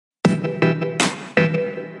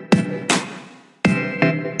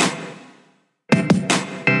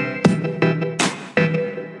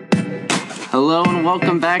Hello and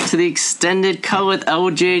welcome back to the extended cut with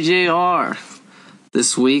LJJR.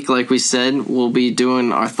 This week, like we said, we'll be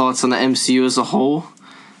doing our thoughts on the MCU as a whole.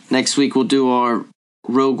 Next week, we'll do our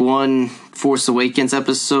Rogue One Force Awakens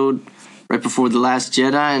episode right before The Last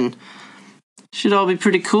Jedi, and should all be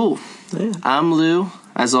pretty cool. Yeah. I'm Lou.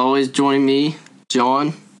 As always, joining me,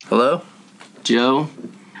 John. Hello. Joe.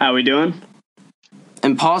 How we doing?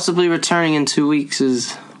 And possibly returning in 2 weeks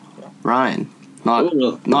is Ryan.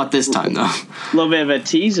 Not this time, though. A little bit of a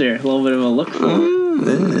teaser, a little bit of a look for it.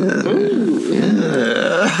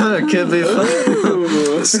 Could be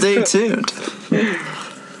fun. Stay tuned.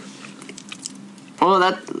 Well,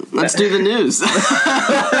 let's do the news. Right.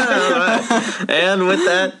 And with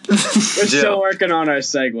that, we're still working on our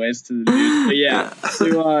segues to the news. But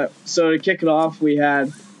yeah, so to kick it off, we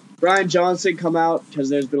had Ryan Johnson come out because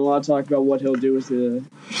there's been a lot of talk about what he'll do with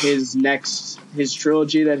his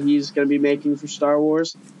trilogy that he's going to be making for Star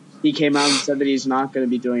Wars. He came out and said that he's not going to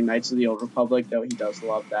be doing Knights of the Old Republic, though he does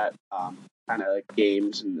love that kind of like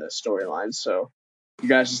games and the storylines. So, you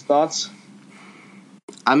guys' thoughts?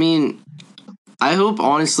 I mean, I hope,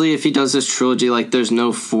 honestly, if he does this trilogy, like, there's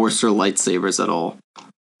no Force or lightsabers at all.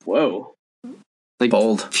 Whoa. Like,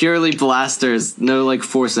 bold. Purely blasters, no, like,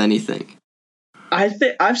 Force anything.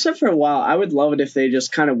 I've said for a while, I would love it if they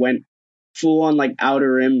just kind of went full on, like,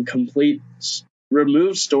 Outer Rim, complete,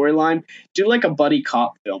 remove storyline, do, like, a buddy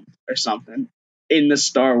cop film or something in the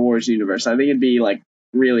Star Wars universe. I think it'd be, like,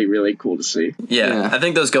 really, really cool to see. Yeah, I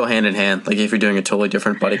think those go hand in hand. Like, if you're doing a totally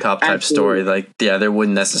different buddy cop type story, like, yeah, there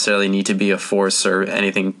wouldn't necessarily need to be a Force or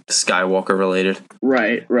anything Skywalker related.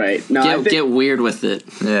 Right. No, get weird with it.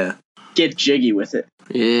 Yeah. Get jiggy with it.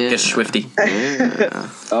 Yeah. Get swifty. Yeah.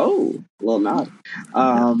 Oh, a little nod.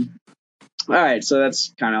 All right, so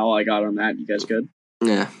that's kind of all I got on that. You guys good?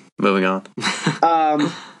 Yeah. Moving on.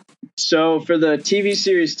 So for the TV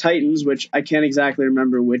series Titans, which I can't exactly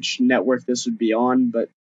remember which network this would be on, but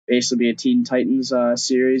basically a Teen Titans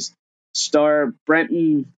series, star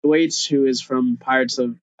Brenton Thwaites, who is from Pirates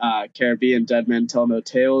of Caribbean, Dead Men Tell No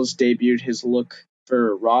Tales, debuted his look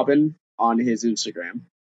for Robin on his Instagram.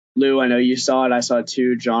 Lou, I know you saw it. I saw it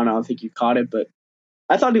too. John, I don't think you caught it, but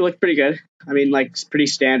I thought he looked pretty good. I mean, like, pretty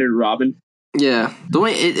standard Robin. Yeah. The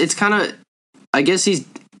way it's kind of, I guess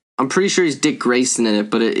I'm pretty sure he's Dick Grayson in it,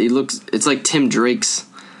 but it's like Tim Drake's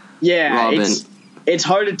Robin. It's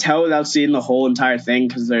hard to tell without seeing the whole entire thing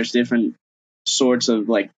because there's different sorts of,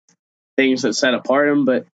 like, things that set apart him,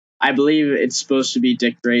 but I believe it's supposed to be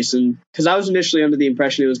Dick Grayson because I was initially under the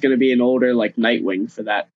impression it was going to be an older, like, Nightwing for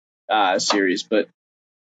that series, but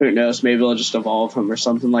who knows? Maybe they'll just evolve him or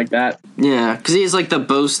something like that. Yeah, because he's like the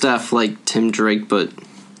bow staff like Tim Drake, but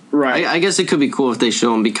right. I guess it could be cool if they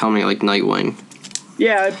show him becoming like Nightwing.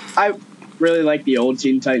 Yeah, I really like the old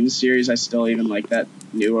Teen Titans series. I still even like that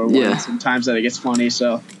newer one. Yeah. Sometimes I think it's funny.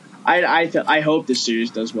 So I hope this series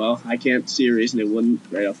does well. I can't see a reason it wouldn't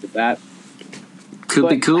right off the bat. Could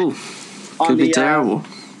be cool. Could be terrible.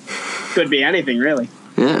 Could be anything, really.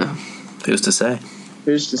 Yeah. Who's to say?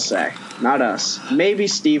 Who's to say? Not us. Maybe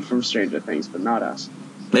Steve from Stranger Things, but not us.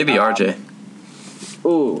 Maybe RJ.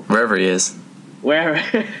 Ooh. Wherever he is. Wherever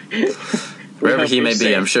he may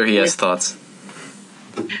be, I'm sure he has thoughts.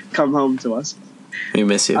 Come home to us. We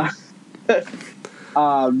miss you.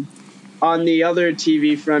 On the other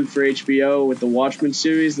TV front for HBO with the Watchmen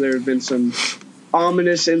series, there have been some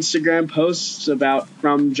ominous Instagram posts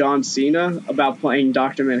from John Cena about playing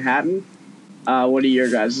Dr. Manhattan. What are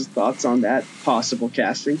your guys' thoughts on that possible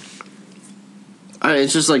casting?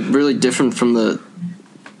 It's just like really different from the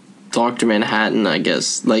Dr. Manhattan, I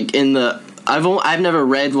guess. Like I've never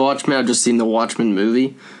read Watchmen. I've just seen the Watchmen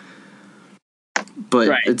movie,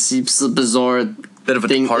 but It seems a bizarre bit of a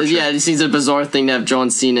departure. Yeah, it seems a bizarre thing to have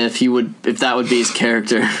John Cena if that would be his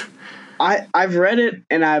character. I've read it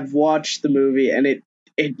and I've watched the movie and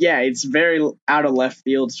it's very out of left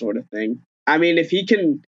field sort of thing. I mean, if he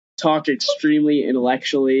can talk extremely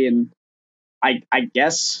intellectually, and I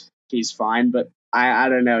guess he's fine, but I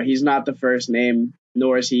don't know. He's not the first name,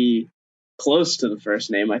 nor is he close to the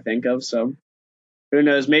first name I think of, so who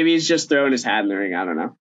knows? Maybe he's just throwing his hat in the ring. I don't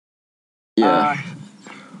know. Yeah.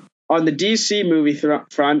 On the DC movie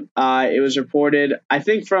front, it was reported, I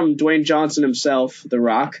think from Dwayne Johnson himself, The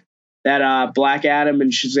Rock, that Black Adam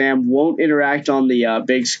and Shazam won't interact on the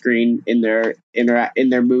big screen in their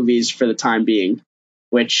movies for the time being.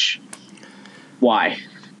 Which, why?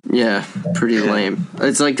 Yeah, pretty lame.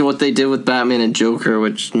 It's like what they did with Batman and Joker,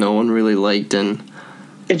 which no one really liked, and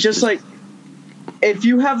it's just like, if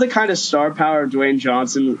you have the kind of star power of Dwayne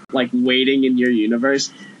Johnson, like, waiting in your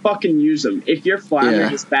universe, fucking use them. If you're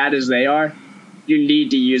floundering as bad as they are, you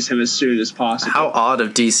need to use him as soon as possible. How odd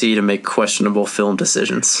of DC to make questionable film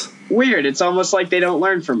decisions. Weird. It's almost like they don't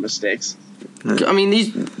learn from mistakes. I mean,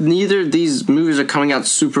 neither of these movies are coming out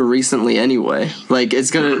super recently anyway. Like,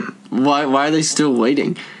 it's gonna. Why are they still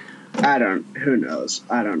waiting? Who knows?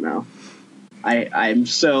 I don't know. I'm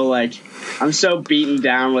so beaten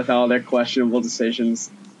down with all their questionable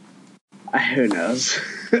decisions. Who knows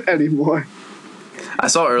anymore? I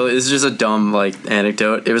saw earlier, this is just a dumb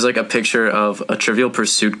anecdote. It was a picture of a Trivial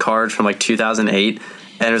Pursuit card from 2008,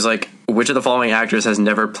 and it was which of the following actors has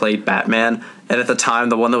never played Batman? And at the time,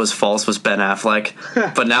 the one that was false was Ben Affleck,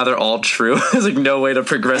 but now they're all true. There's no way to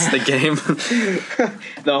progress the game.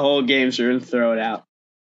 The whole game's ruined. Throw it out.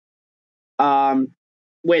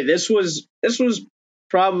 Wait, this was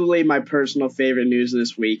probably my personal favorite news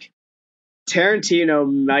this week.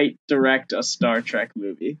 Tarantino might direct a Star Trek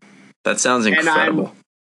movie. That sounds incredible. And I'm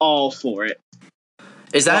all for it.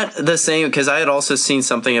 Is that the same? Because I had also seen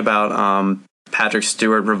something about Patrick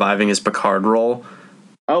Stewart reviving his Picard role.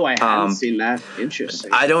 Oh, I haven't seen that.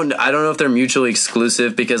 Interesting. I don't know if they're mutually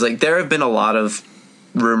exclusive, because there have been a lot of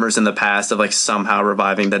rumors in the past of somehow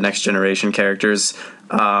reviving the Next Generation characters.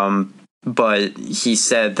 But he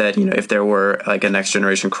said that, if there were a Next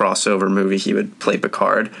Generation crossover movie, he would play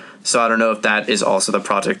Picard. So I don't know if that is also the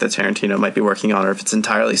project that Tarantino might be working on, or if it's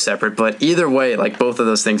entirely separate. But either way, both of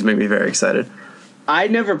those things make me very excited. I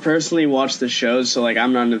never personally watched the shows, so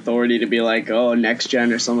I'm not an authority to be oh, Next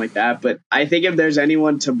Gen or something like that. But I think if there's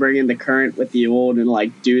anyone to bring in the current with the old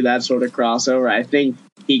and do that sort of crossover, I think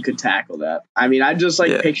he could tackle that. I mean, I just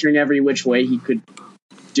picturing every which way he could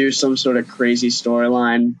do some sort of crazy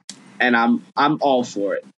storyline. And I'm all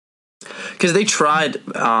for it. Because they tried,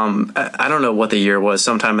 I don't know what the year was,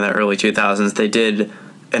 sometime in the early 2000s, they did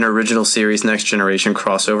an original series Next Generation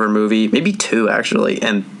crossover movie, maybe two actually,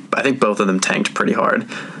 and I think both of them tanked pretty hard.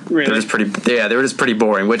 Really? They were just pretty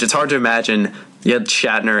boring, which it's hard to imagine. You had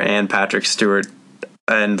Shatner and Patrick Stewart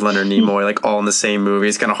and Leonard Nimoy all in the same movie.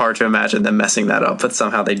 It's kind of hard to imagine them messing that up, but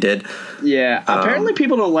somehow they did. Yeah, apparently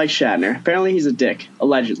people don't like Shatner. Apparently he's a dick,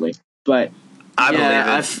 allegedly, but... I believe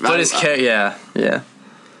it. But his yeah.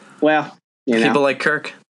 Well, people like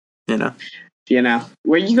Kirk,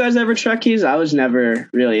 Were you guys ever Trekkies? I was never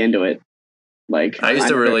really into it. I used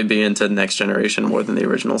to really be into Next Generation more than the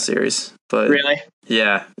original series. But really,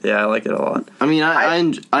 yeah, I like it a lot. I mean,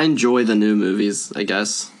 I enjoy the new movies, I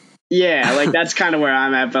guess. Yeah, that's kind of where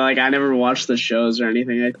I'm at. But I never watched the shows or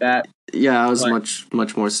anything like that. Yeah, I was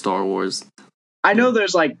much more Star Wars. I know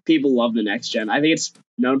there's people love the Next Gen. I think it's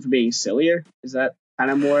known for being sillier. Is that kind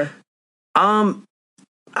of more?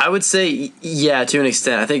 I would say, yeah, to an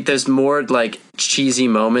extent. I think there's more cheesy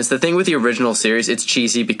moments. The thing with the original series, it's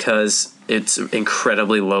cheesy because it's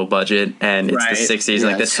incredibly low budget and it's the 60s.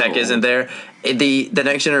 Yeah, the tech isn't there. The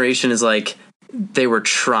Next Generation is they were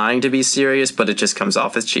trying to be serious, but it just comes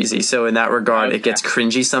off as cheesy. So in that regard, It gets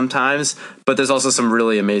cringy sometimes. But there's also some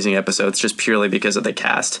really amazing episodes just purely because of the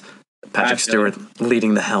cast. Patrick Stewart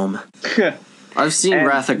leading the helm. I've seen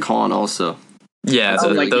Wrath of Khan also. Yeah,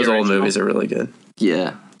 those old movies are really good.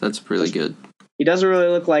 Yeah, that's really good. He doesn't really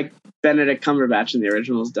look like Benedict Cumberbatch in the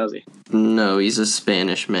originals, does he? No, he's a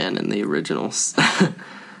Spanish man in the originals.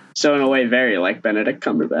 So in a way, very like Benedict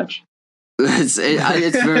Cumberbatch. It's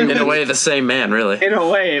very in a way the same man, really. In a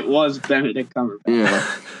way, it was Benedict Cumberbatch.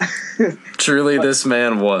 Yeah. Truly, this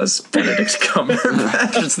man was Benedict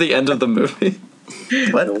Cumberbatch. It's the end of the movie.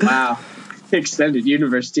 What? Wow. Extended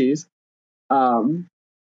universe tease.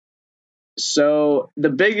 So the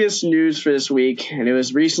biggest news for this week, and it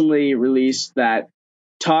was recently released that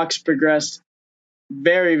talks progressed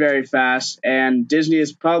very, very fast, and Disney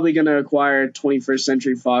is probably going to acquire 21st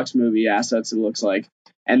Century Fox movie assets, it looks like,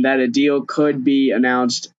 and that a deal could be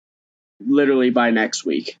announced literally by next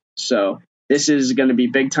week. So this is going to be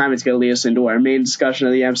big time. It's going to lead us into our main discussion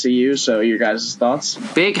of the MCU. So your guys' thoughts?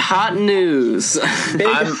 Big hot news.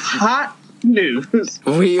 Hot news.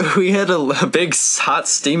 We had a big hot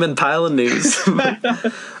steaming pile of news.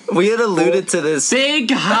 We had alluded to this.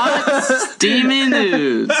 Big hot steaming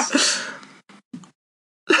news.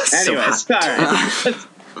 Anyways, all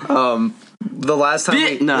right. The last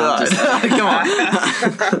time come on.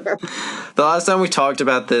 The last time we talked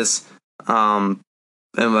about this, and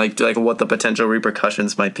like what the potential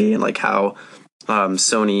repercussions might be, and how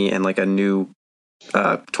Sony and a new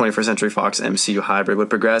 21st Century Fox MCU hybrid would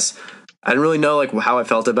progress. I didn't really know how I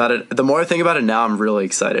felt about it. The more I think about it now, I'm really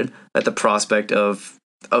excited at the prospect of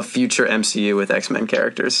a future MCU with X-Men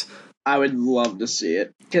characters. I would love to see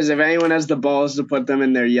it, because if anyone has the balls to put them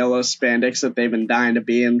in their yellow spandex that they've been dying to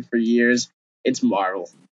be in for years, it's Marvel.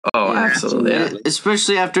 Oh, Yeah, absolutely. Yeah. absolutely.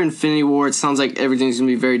 Especially after Infinity War, it sounds like everything's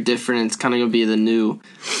gonna be very different. It's kind of gonna be the new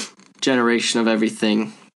generation of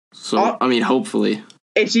everything. So, I mean, hopefully.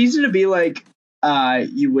 It's easy to be like,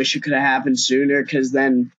 you wish it could have happened sooner, because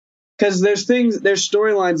there's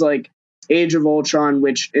storylines like Age of Ultron,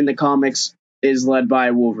 which in the comics is led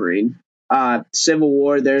by Wolverine. Civil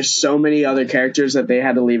War, there's so many other characters that they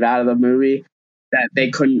had to leave out of the movie that they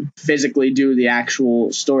couldn't physically do the actual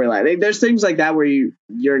storyline. There's things like that where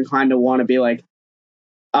you're inclined to want to be like,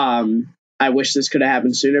 I wish this could have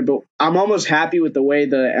happened sooner, but I'm almost happy with the way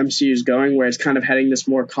the MCU is going, where it's kind of heading this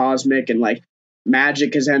more cosmic, and like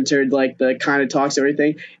magic has entered, like the kind of talks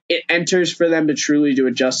everything. It enters for them to truly do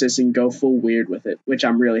it justice and go full weird with it, which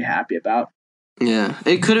I'm really happy about. Yeah,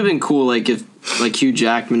 it could have been cool, like if like Hugh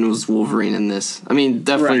Jackman was Wolverine in this. I mean,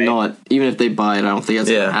 definitely Right. not. Even if they buy it, I don't think that's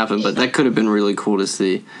gonna happen. But that could have been really cool to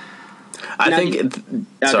see. I think.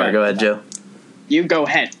 Sorry, go ahead, Joe. You go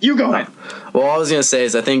ahead. You go ahead. Well, all I was gonna say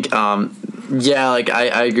is I think, yeah, like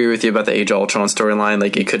I agree with you about the Age of Ultron storyline.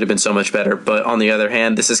 Like it could have been so much better, but on the other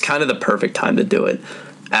hand, this is kind of the perfect time to do it,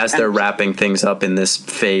 as they're wrapping things up in this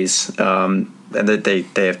phase, and that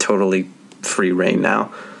they have totally free reign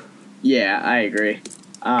now. Yeah, I agree.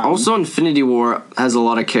 Also, Infinity War has a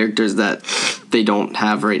lot of characters that they don't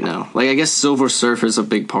have right now. Like I guess Silver Surfer is a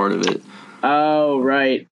big part of it. Oh,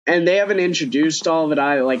 right. And they haven't introduced all of it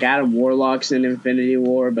either. Like Adam Warlock's in Infinity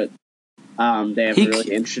War, but they haven't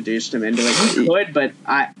really introduced him into it. He could, but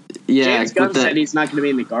James Gunn said he's not going to be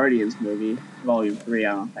in the Guardians movie, Volume 3,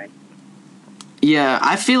 I don't think. Yeah,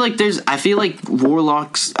 I feel like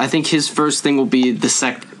Warlock's. I think his first thing will be the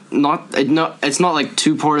it's not like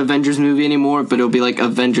 2-part Avengers movie anymore, but it'll be like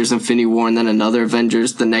Avengers Infinity War and then another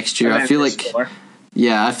Avengers the next year. I feel like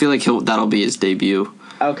that'll be his debut.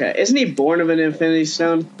 Okay, isn't he born of an Infinity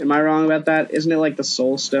Stone? Am I wrong about that? Isn't it like the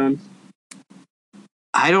Soul Stone?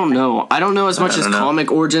 I don't know as much as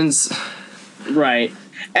comic origins. Right,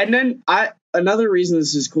 and then another reason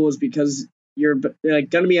this is cool is because you're like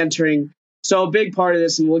going to be entering. So a big part of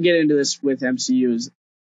this, and we'll get into this with MCU,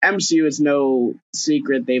 is no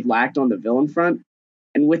secret they've lacked on the villain front.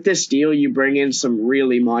 And with this deal, you bring in some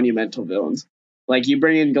really monumental villains. Like you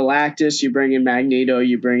bring in Galactus, you bring in Magneto,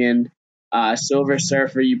 you bring in Silver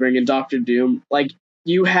Surfer, you bring in Doctor Doom. Like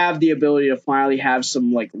you have the ability to finally have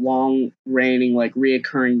some like long reigning, like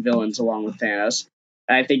reoccurring villains along with Thanos.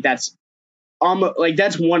 And I think that's almost like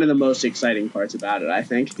that's one of the most exciting parts about it, I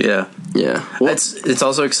think. Yeah. It's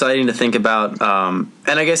also exciting to think about,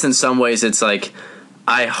 and I guess in some ways it's like,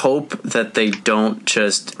 I hope that they don't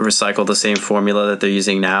just recycle the same formula that they're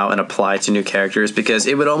using now and apply to new characters, because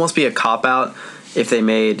it would almost be a cop-out if they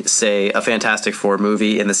made, say, a Fantastic Four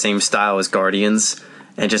movie in the same style as Guardians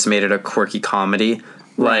and just made it a quirky comedy.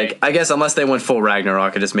 Right. Like, I guess unless they went full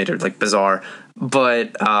Ragnarok and just made it, like, bizarre.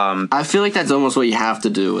 But I feel like that's almost what you have to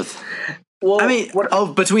do with... Well, I mean,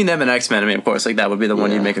 between them and X-Men, I mean, of course, like that would be the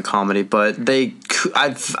one you'd make a comedy. But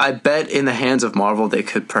I bet in the hands of Marvel, they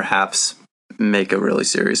could perhaps make a really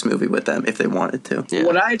serious movie with them if they wanted to. Yeah.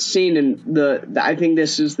 What I'd seen in I think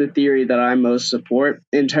this is the theory that I most support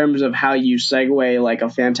in terms of how you segue like a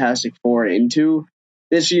Fantastic Four into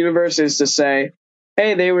this universe, is to say,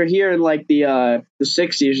 hey, they were here in like the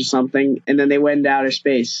 60s or something, and then they went into outer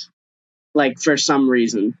space. Like for some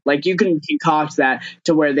reason, like you can concoct that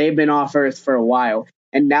to where they've been off Earth for a while,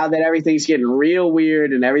 and now that everything's getting real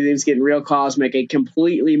weird and everything's getting real cosmic, it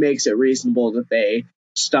completely makes it reasonable that they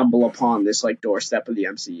stumble upon this like doorstep of the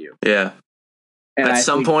MCU. Yeah. And At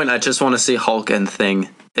some point, I just want to see Hulk and Thing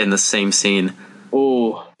in the same scene.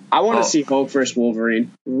 Oh, I want to see Hulk versus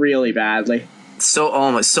Wolverine really badly.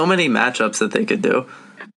 So many matchups that they could do.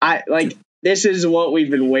 This is what we've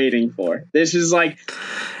been waiting for. This is like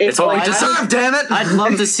it's what we deserve. Damn it! I'd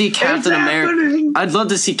love to see Captain America. I'd love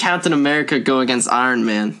to see Captain America go against Iron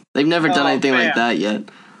Man. They've never done anything like that yet.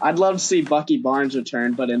 I'd love to see Bucky Barnes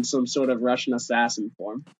return, but in some sort of Russian assassin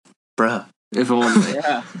form. Bruh. If only.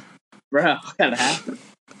 Yeah. Bruh, that happened.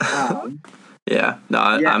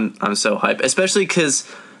 I'm so hyped. Especially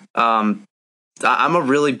because I'm a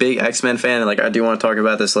really big X-Men fan, and like I do want to talk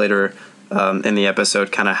about this later in the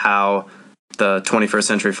episode, kind of how the 21st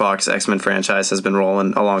Century Fox X-Men franchise has been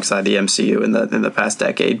rolling alongside the MCU in the past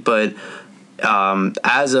decade. But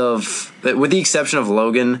with the exception of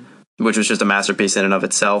Logan, which was just a masterpiece in and of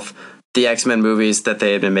itself, the X-Men movies that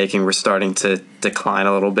they had been making were starting to decline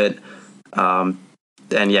a little bit. And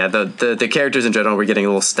yeah, the characters in general were getting a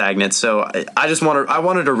little stagnant. So I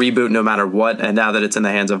wanted a reboot no matter what. And now that it's in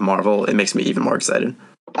the hands of Marvel, it makes me even more excited.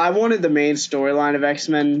 I wanted the main storyline of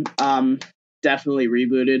X-Men definitely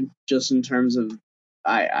rebooted, just in terms of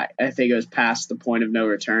I think it was past the point of no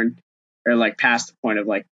return. or like past the point of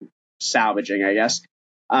like salvaging, I guess.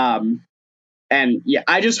 And yeah,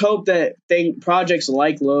 I just hope that projects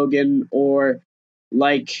like Logan or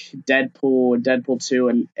like Deadpool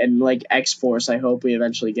 2, and like X-Force, I hope we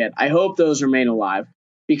eventually get. I hope those remain alive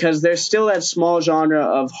because there's still that small genre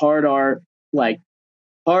of hard R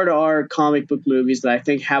comic book movies that I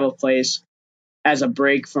think have a place as a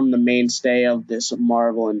break from the mainstay of this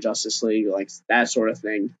Marvel and Justice League, like that sort of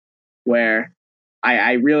thing, where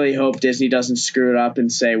I really hope Disney doesn't screw it up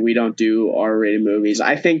and say we don't do R-rated movies.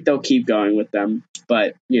 I think they'll keep going with them,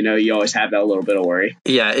 but you always have that little bit of worry.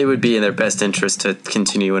 Yeah, it would be in their best interest to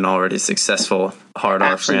continue an already successful hard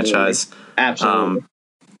R franchise. Absolutely.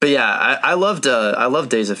 But yeah, I loved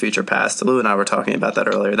Days of Future Past. Lou and I were talking about that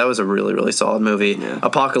earlier. That was a really, really solid movie. Yeah.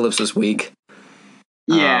 Apocalypse was weak.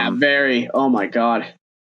 Yeah, very. Oh my god.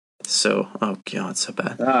 So, oh god, so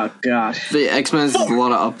bad. Oh god. The X-Men is a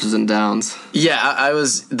lot of ups and downs. Yeah,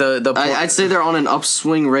 I'd say they're on an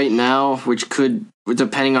upswing right now, which could,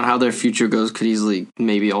 depending on how their future goes, could easily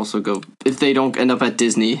maybe also go if they don't end up at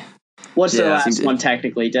Disney. What's the last one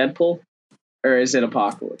technically? Deadpool, or is it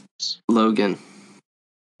Apocalypse? Logan.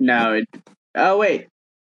 No. Oh wait.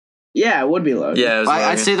 Yeah, it would be Logan. Yeah,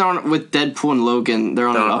 I'd say they're on with Deadpool and Logan. They're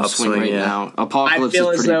on an upswing right now. Apocalypse. I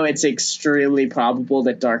feel as though it's extremely probable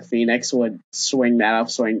that Dark Phoenix would swing that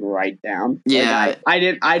upswing right down. Yeah,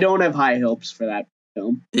 like I don't have high hopes for that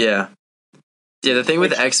film. Yeah. The thing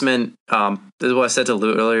with X-Men, this is what I said to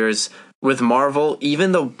Lou earlier, is with Marvel,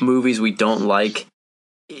 even the movies we don't like,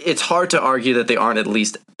 it's hard to argue that they aren't at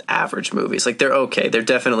least average movies. Like they're okay. They're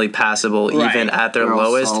definitely passable even at their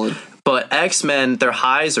lowest. But X-Men, their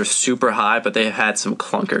highs are super high, but they've had some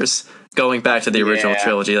clunkers. Going back to the original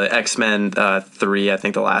trilogy, like X-Men 3, I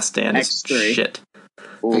think The Last Stand is shit.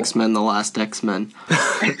 Ooh. X-Men The Last X-Men.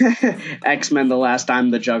 X-Men The Last I'm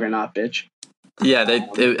the Juggernaut, bitch. Yeah, they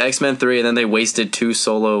X-Men 3, and then they wasted 2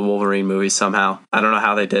 solo Wolverine movies somehow. I don't know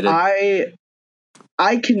how they did it.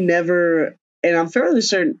 I can never, and I'm fairly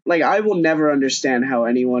certain, like I will never understand how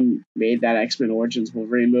anyone made that X-Men Origins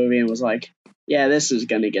Wolverine movie and was like, yeah, this is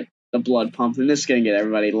going to get the blood pumped, and this is going to get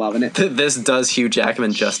everybody loving it. This does Hugh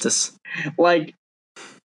Jackman justice. Like,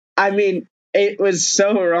 I mean, it was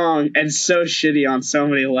so wrong and so shitty on so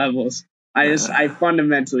many levels. I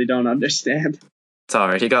fundamentally don't understand. It's all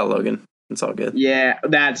right. He got Logan. It's all good. Yeah,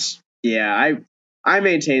 I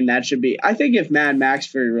maintain that should be. I think if Mad Max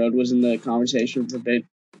Fury Road was in the conversation for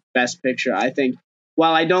Best Picture, I think,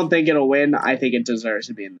 while I don't think it'll win, I think it deserves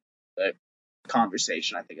to be in the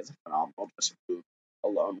conversation. I think it's a phenomenal just move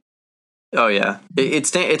alone. Oh yeah,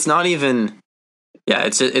 it's not even. Yeah,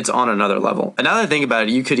 it's on another level. And now that I think about it,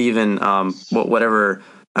 you could even whatever.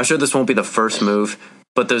 I'm sure this won't be the first move,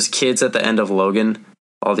 but those kids at the end of Logan,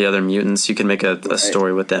 all the other mutants, you can make a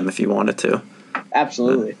story with them if you wanted to.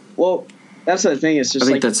 Absolutely. Well, that's the thing. It's just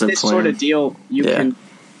like this sort of deal.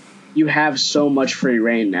 You have so much free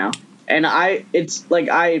reign now, and it's like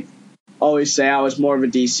I always say I was more of a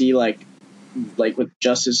DC like with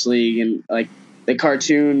Justice League and like the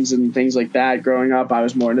cartoons and things like that. Growing up, I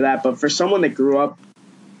was more into that. But for someone that grew up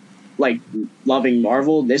like loving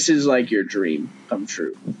Marvel, this is like your dream come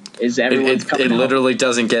true. Is everyone's coming? It literally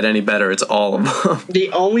doesn't get any better. It's all of them.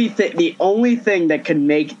 The only thing that can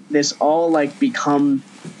make this all like become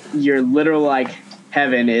your literal like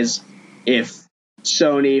heaven is if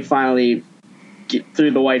Sony finally threw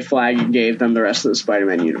the white flag and gave them the rest of the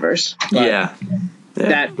Spider-Man universe. But yeah.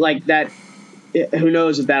 That who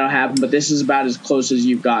knows if that'll happen, but this is about as close as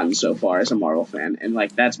you've gotten so far as a Marvel fan, and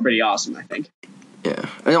like that's pretty awesome, I think. Yeah,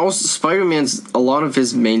 and also Spider-Man's a lot of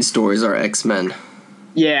his main stories are X-Men.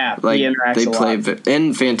 Yeah, like they play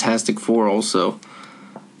and Fantastic Four also.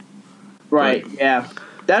 Right. But, yeah,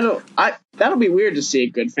 that'll be weird to see a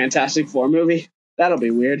good Fantastic Four movie. That'll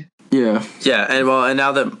be weird. Yeah. Yeah, and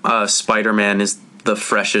now that Spider-Man is the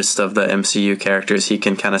freshest of the MCU characters, he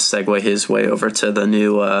can kind of segue his way over to the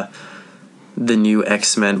new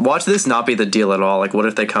X-Men. Watch this not be the deal at all. Like, what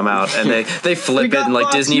if they come out and they flip it and like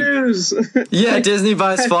Fox Disney News. Yeah, Disney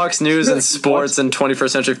buys Fox News and sports, and 21st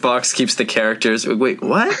Century Fox keeps the characters. Wait,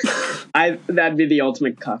 what? That'd be the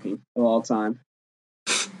ultimate cucking of all time.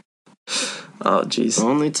 Oh, jeez.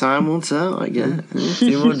 Only time will tell, I guess. A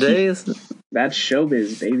few more days. That's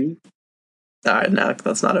showbiz, baby. All right, now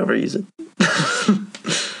let's not overuse it.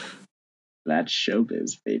 That's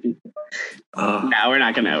showbiz, baby. Oh. No, we're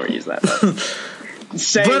not going to overuse that.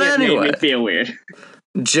 Saying but anyway, it made me feel weird.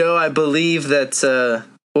 Joe, I believe that,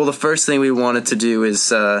 the first thing we wanted to do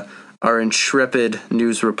is our intrepid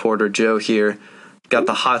news reporter, Joe, here, got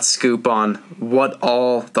the hot scoop on what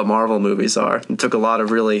all the Marvel movies are. It took a lot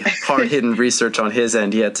of really hard-hitting research on his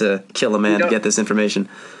end. He had to kill a man to get this information.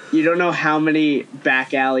 You don't know how many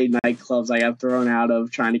back alley nightclubs I got thrown out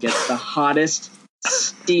of trying to get the hottest,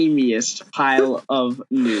 steamiest pile of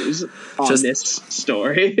news on Just this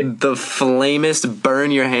story. The flamest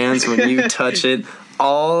burn your hands when you touch it.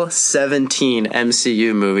 All 17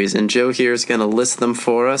 MCU movies, and Joe here is going to list them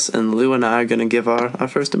for us, and Lou and I are going to give our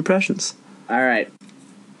first impressions. All right.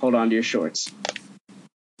 Hold on to your shorts.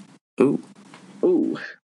 Ooh. All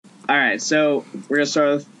right, so we're going to start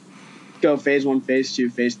with go phase 1, phase 2,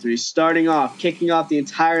 phase 3. Starting off, kicking off the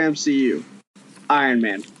entire MCU, Iron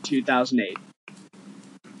Man, 2008.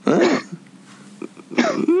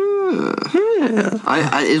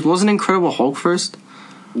 It wasn't Incredible Hulk first?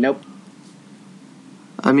 Nope.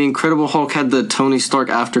 I mean, Incredible Hulk had the Tony Stark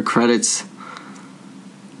after credits,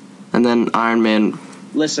 and then Iron Man.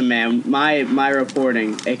 Listen, man, my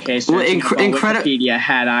reporting, aka searching up on Wikipedia,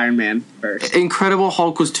 had Iron Man first. Incredible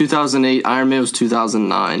Hulk was 2008. Iron Man was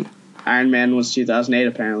 2009. Iron Man was 2008,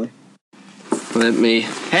 apparently. Let me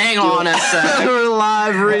hang on a second. We're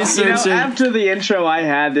live researching. After the intro I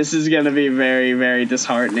had, this is going to be very, very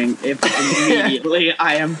disheartening if immediately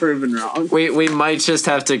I am proven wrong. We might just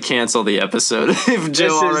have to cancel the episode if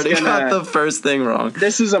Joe already got the first thing wrong.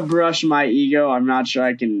 This is a brush my ego I'm not sure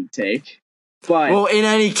I can take. But well, in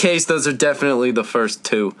any case, those are definitely the first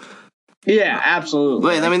two. Yeah, absolutely.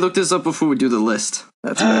 Wait, let me look this up before we do the list.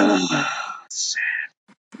 That's fair.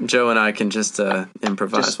 Joe and I can just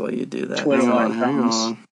improvise while you do that. Hang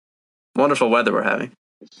on. Wonderful weather we're having.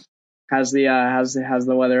 How's the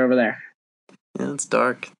weather over there? Yeah, it's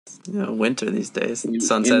dark. It's, winter these days.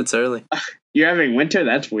 Sun sets early. You're having winter?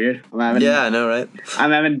 That's weird. Yeah, I know, right?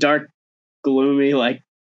 I'm having dark, gloomy, like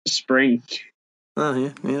spring. Oh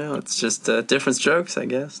yeah, it's just different strokes, I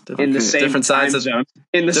guess. In the same different time sides zone.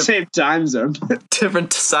 In the same time zone.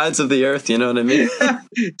 Different sides of the earth. You know what I mean?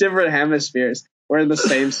 Different hemispheres. We're in the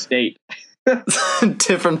same state.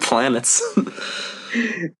 Different planets.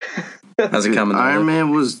 How's it coming? Iron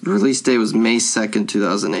Man release date was May 2nd,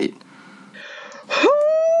 2008.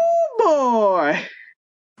 Oh boy!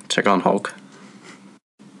 Check on Hulk.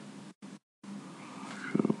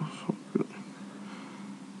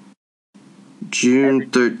 June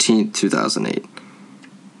 13th, 2008.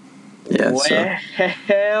 Yeah.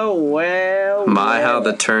 Well. How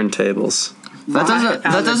the turntables.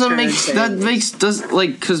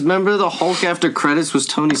 Because remember the Hulk after credits was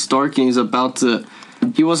Tony Stark and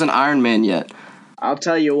he wasn't Iron Man yet. I'll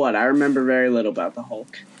tell you what, I remember very little about the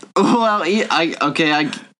Hulk. Well,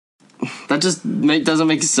 that just doesn't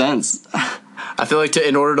make sense. I feel like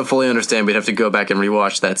in order to fully understand, we'd have to go back and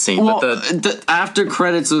rewatch that scene. Well, but the after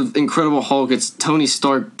credits of Incredible Hulk, it's Tony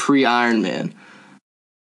Stark pre-Iron Man.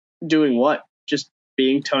 Doing what? Just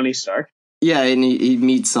being Tony Stark? Yeah, and he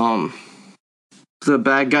meets the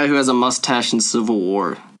bad guy who has a mustache in Civil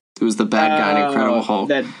War. Who was the bad guy in Incredible Hulk.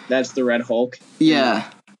 That's the Red Hulk? Yeah.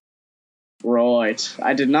 Right.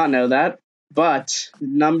 I did not know that, but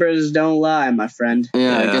numbers don't lie, my friend.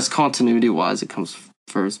 Yeah. I guess continuity-wise it comes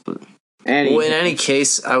first, but... Well, in any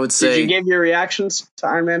case, I would say... Did you give your reactions to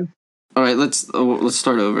Iron Man? All right, let's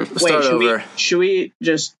start over. Should we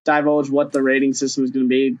just divulge what the rating system is going to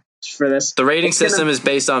be for this? The rating system is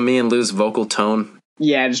based on me and Lou's vocal tone.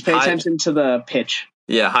 Yeah, just pay attention to the pitch.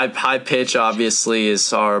 Yeah, high pitch obviously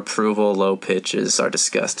is our approval, low pitch is our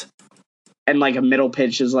disgust. And like a middle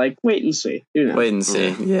pitch is like, wait and see. Wait and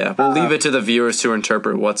see, yeah. We'll leave it to the viewers to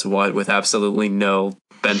interpret what's what with absolutely no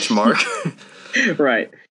benchmark.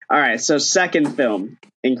 Right. All right, so second film,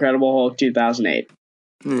 Incredible Hulk 2008.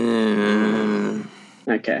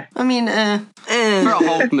 Okay. I mean, for a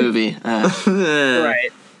Hulk movie. Right.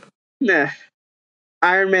 Nah.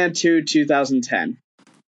 Iron Man 2 2010.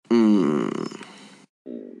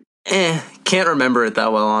 Can't remember it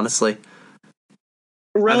that well, honestly.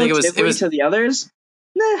 Relatively it was to the others?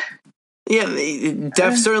 Nah. Yeah,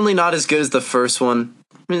 certainly not as good as the first one.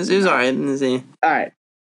 It was alright. Alright.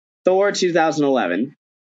 Thor 2011.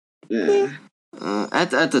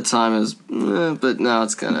 At the time it was, but now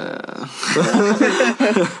it's kind of.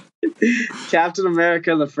 Captain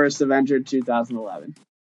America: The First Avenger 2011.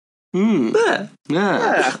 Yeah,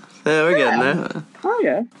 we're getting there. Oh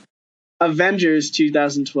yeah. Avengers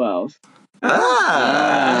 2012.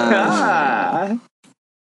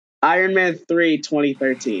 Iron Man 3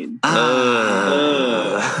 2013.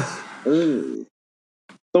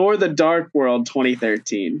 Thor: The Dark World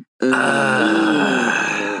 2013.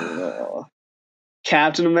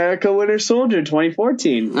 Captain America: Winter Soldier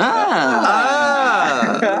 2014.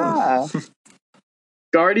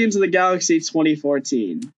 Guardians of the Galaxy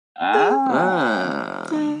 2014.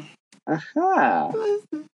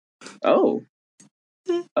 Oh.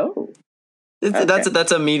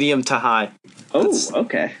 That's a medium to high.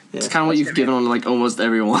 Okay. It's kind of what you've given on like almost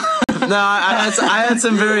everyone. No, I had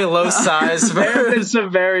some very low size. There have been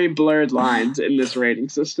some very blurred lines in this rating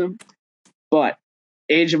system, but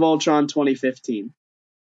Age of Ultron 2015.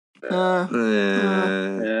 Wait,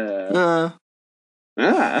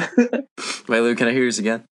 Luke, can I hear yours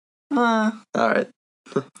again? All right.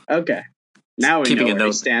 Okay. Now we Keeping know a where he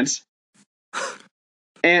note. stands.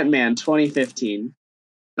 Ant-Man 2015.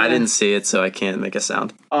 I didn't see it, so I can't make a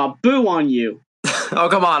sound. Boo on you. Oh,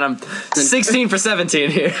 come on. I'm 16 for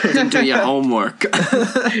 17 here. Didn't do your homework.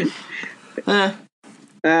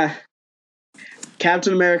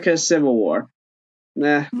 Captain America Civil War.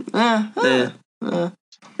 Nah.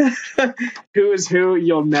 Who is who?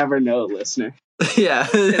 You'll never know, listener. Yeah,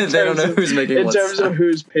 they don't know who's making what. In terms of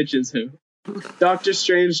whose pitch is who. Doctor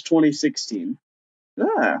Strange 2016.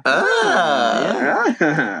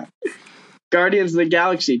 Guardians of the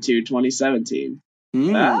Galaxy 2 2017.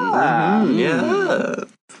 Yeah.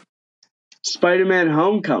 Spider-Man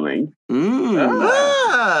Homecoming.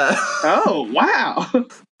 Oh, wow.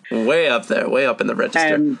 Way up there, way up in the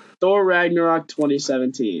register. And Thor Ragnarok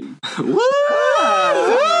 2017.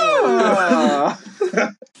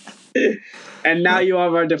 And now you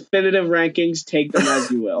have our definitive rankings. Take them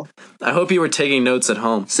as you will. I hope you were taking notes at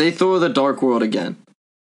home. Say Thor: The Dark World again.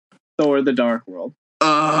 Thor: The Dark World.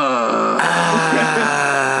 All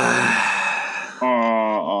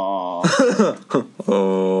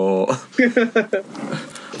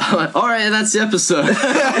right, that's the episode.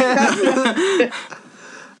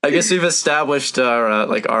 I guess we've established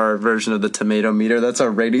our version of the tomato meter. That's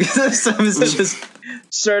our rating system. It's just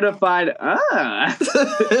certified.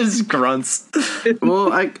 It's grunts.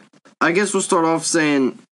 Well, I guess we'll start off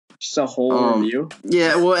saying just a whole review.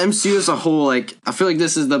 Yeah, well, MCU as a whole, like I feel like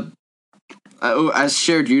this is the as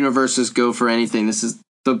shared universes go for anything. This is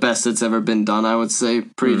the best that's ever been done. I would say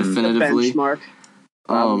pretty definitively. The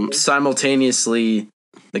benchmark. Simultaneously,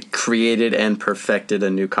 created and perfected a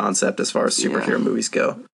new concept as far as superhero movies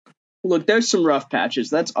go. Look, there's some rough patches.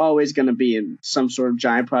 That's always going to be in some sort of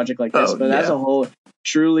giant project like this. But as a whole,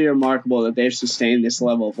 truly remarkable that they've sustained this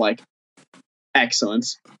level of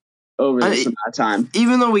excellence over this amount of time.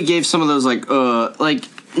 Even though we gave some of those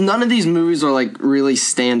none of these movies are really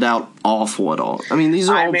stand out awful at all. I mean, these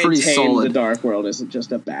are all pretty solid. The Dark World isn't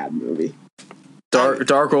just a bad movie.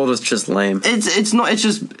 Dark World is just lame. It's not. It's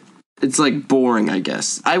just boring. I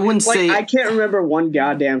guess I wouldn't say. I can't remember one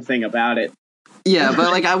goddamn thing about it. Yeah,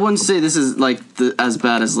 but I wouldn't say this is as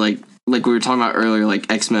bad as we were talking about earlier,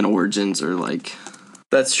 X-Men Origins or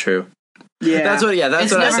That's true. Yeah, that's what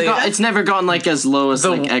I say. It's never gotten as low as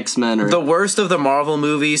X-Men or the worst of the Marvel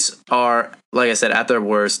movies are, like I said, at their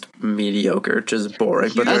worst, mediocre, just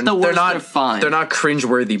boring. But they're not fine. They're not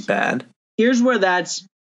cringeworthy bad. Here's where that's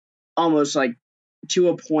almost to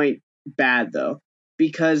a point bad though,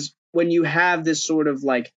 because when you have this sort of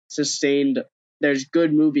sustained, there's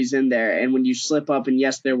good movies in there, and when you slip up, and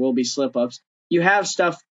yes, there will be slip ups, you have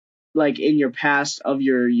stuff in your past of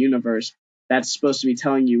your universe that's supposed to be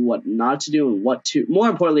telling you what not to do and more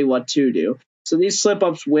importantly, what to do. So these slip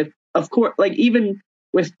ups of course, even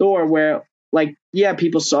with Thor, where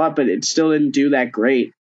people saw it, but it still didn't do that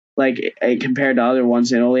great. Compared to other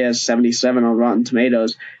ones, it only has 77 on Rotten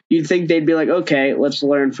Tomatoes. You'd think they'd be okay, let's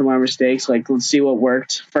learn from our mistakes. Let's see what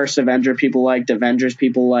worked. First Avenger people liked, Avengers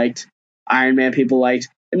people liked, Iron Man people liked,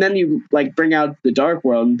 and then you bring out The Dark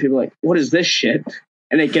World, and people are what is this shit?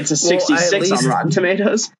 And it gets a 66 on Rotten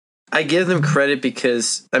Tomatoes. I give them credit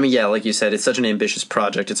because, like you said, it's such an ambitious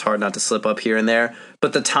project. It's hard not to slip up here and there.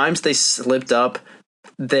 But the times they slipped up,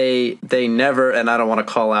 they never, and I don't want to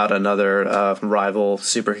call out another rival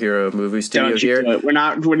superhero movie studio here. We're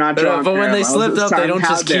not drawing but when they slipped up, they don't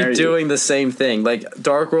just keep doing the same thing.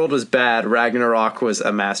 Dark World was bad, Ragnarok was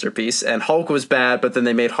a masterpiece, and Hulk was bad, but then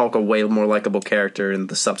they made Hulk a way more likable character in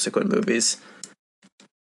the subsequent movies.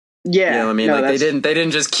 Yeah, you know what I mean? No, they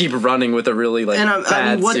didn't just keep running with a really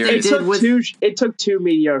bad series. It took two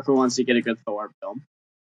mediocre ones to get a good Thor film.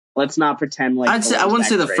 Let's not pretend I wouldn't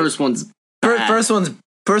say the great. First one's bad.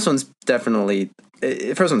 First one's definitely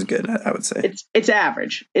first one's good. I would say it's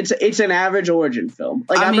average. It's an average origin film.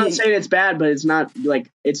 I'm not saying it's bad, but it's not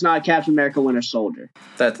it's not Captain America: Winter Soldier.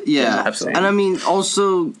 Absolutely. And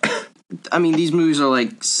also, these movies are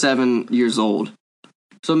 7 years old.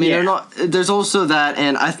 So they're not. There's also that,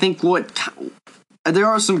 and I think there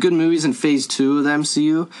are some good movies in Phase 2 of the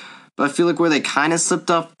MCU, but I feel where they kind of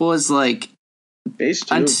slipped up was Phase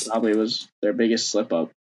 2 probably was their biggest slip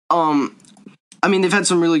up. They've had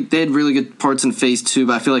they had really good parts in Phase 2,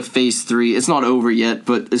 but I feel Phase 3, it's not over yet,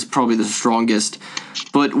 but it's probably the strongest.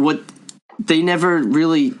 But what they never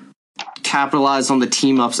really capitalize on the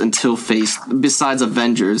team ups until besides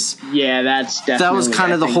Avengers. Yeah, that's definitely. That was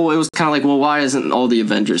kind of the whole. It was kind of like, well, why isn't all the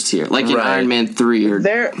Avengers here? Like in Iron Man 3 or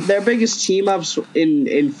their biggest team ups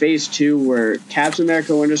in Phase 2 were Captain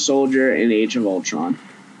America, Winter Soldier, and Age of Ultron,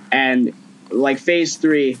 and like Phase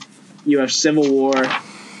 3, you have Civil War,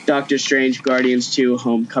 Doctor Strange, Guardians 2,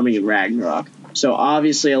 Homecoming, and Ragnarok. So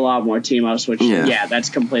obviously a lot more team ups, which that's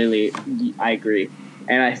completely. I agree.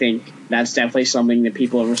 And I think that's definitely something that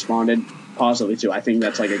people have responded positively to. I think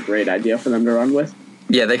that's like a great idea for them to run with.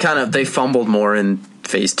 Yeah, they fumbled more in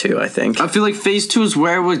Phase 2, I think. I feel like Phase 2 is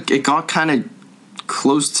where it got kind of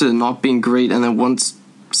close to not being great, and then once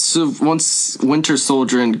Winter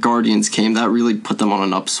Soldier and Guardians came, that really put them on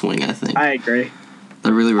an upswing, I think. I agree.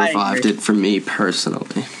 That really revived it for me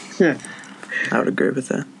personally. I would agree with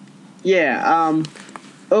that. Yeah,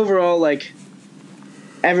 overall, like,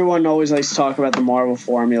 everyone always likes to talk about the Marvel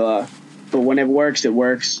formula, but when it works, it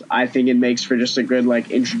works. I think it makes for just a good, like,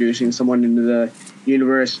 introducing someone into the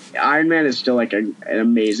universe. Iron Man is still, like, an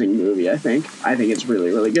amazing movie, I think. I think it's really,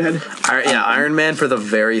 really good. Iron Man for the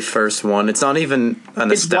very first one. It's not even a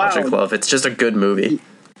nostalgic love. It's just a good movie.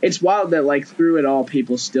 It's wild that, like, through it all,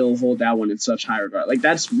 people still hold that one in such high regard. Like,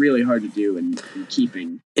 that's really hard to do in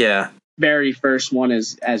keeping. Yeah. Very first one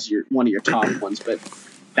as your one of your top ones, but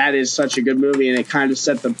that is such a good movie, and it kind of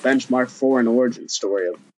set the benchmark for an origin story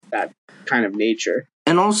of that kind of nature.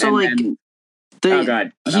 And also, he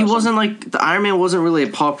wasn't like the Iron Man wasn't really a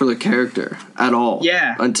popular character at all.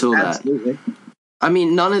 Yeah, until absolutely. that. I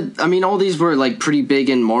mean, all these were like pretty big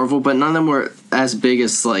in Marvel, but none of them were as big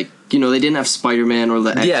as like they didn't have Spider-Man or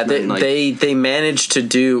the X-Men. Yeah, they managed to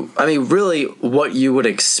do. I mean, really, what you would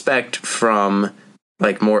expect from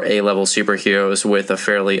like more A-level superheroes with a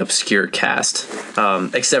fairly obscure cast,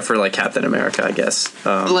 except for like Captain America, I guess.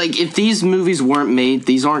 Like if these movies weren't made,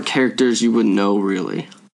 these aren't characters you would know really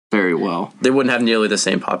very well. They wouldn't have nearly the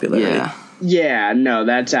same popularity. Yeah, no,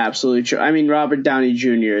 that's absolutely true. I mean, Robert Downey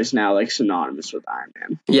Jr. is now like synonymous with Iron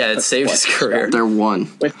Man. Yeah, it saved his career. They're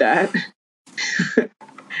one with that.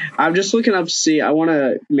 I'm just looking up to see. I want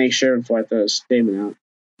to make sure before I throw a statement out.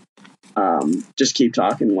 Just keep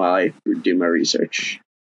talking while I do my research.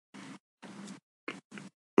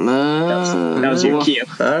 That was your cue.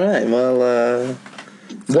 All right. Well,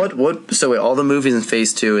 what? So wait, all the movies in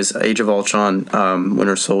Phase 2 is Age of Ultron,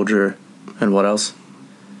 Winter Soldier, and what else?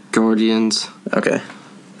 Guardians. Okay.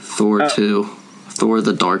 Thor 2, Thor: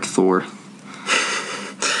 The Dark Thor.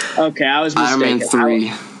 Okay, I was mistaken. Iron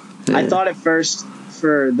Man 3. I thought at first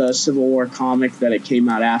for the Civil War comic that it came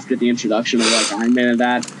out after the introduction of like Iron Man and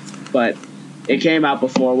that, but it came out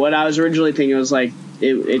before. What I was originally thinking was like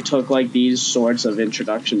it took like these sorts of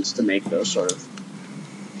introductions to make those sort of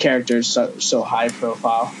characters so high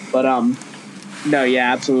profile. But no,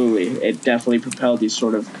 yeah, absolutely, it definitely propelled these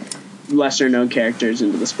sort of lesser known characters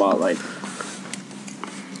into the spotlight.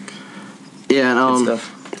 Yeah, and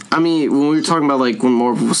I mean, when we were talking about like when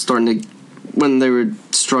Marvel was when they were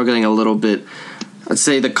struggling a little bit, I'd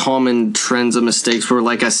say the common trends of mistakes were,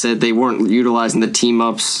 like I said, they weren't utilizing the team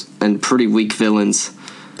ups and pretty weak villains.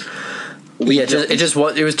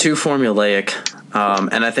 It was too formulaic,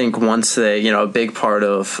 and I think once they, a big part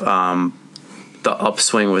of the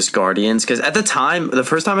upswing was Guardians, because at the time, the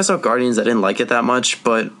first time I saw Guardians, I didn't like it that much,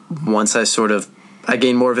 but once I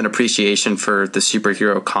gained more of an appreciation for the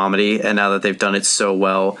superhero comedy, and now that they've done it so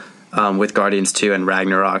well with Guardians 2 and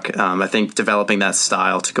Ragnarok, I think developing that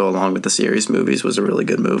style to go along with the series movies was a really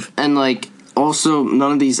good move. And like, also,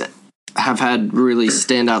 none of these have had really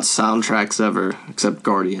standout soundtracks ever, except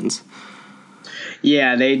Guardians.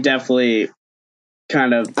 Yeah, they definitely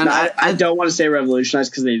kind of. And I don't want to say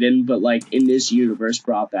revolutionized because they didn't, but like in this universe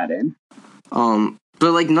brought that in.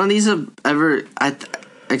 But like none of these have ever,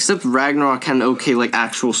 except Ragnarok, had an okay like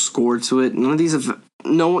actual score to it. None of these have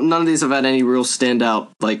had any real standout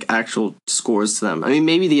like actual scores to them. I mean,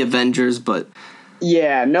 maybe the Avengers, but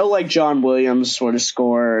yeah, no like John Williams sort of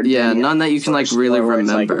score. Yeah, none that you can like really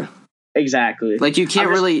remember. Like, exactly. Like you can't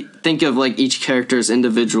really think of like each character's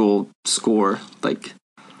individual score. Like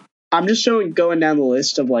I'm just going down the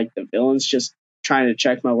list of like the villains, just trying to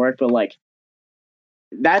check my work, but like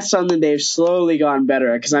that's something they've slowly gotten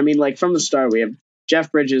better at. Because I mean, like from the start, we have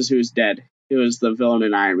Jeff Bridges, who's dead, who was the villain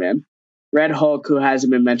in Iron Man. Red Hulk, who hasn't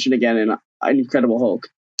been mentioned again in Incredible Hulk.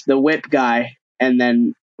 The Whip guy, and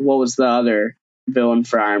then what was the other villain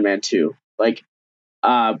for Iron Man 2? Like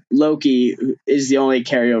Loki is the only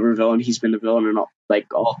carryover villain. He's been the villain in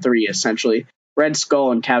all three essentially. Red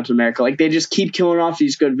Skull and Captain America. Like they just keep killing off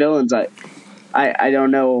these good villains. I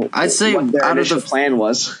don't know. I'd say what their initial plan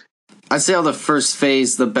was. I'd say out of the first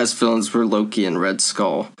phase, the best villains were Loki and Red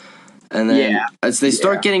Skull. And then Yeah. as they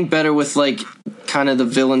start getting better with like kind of the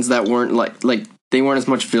villains that weren't like they weren't as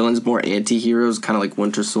much villains, more anti-heroes, kind of like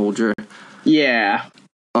Winter Soldier. Yeah.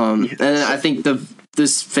 And then I think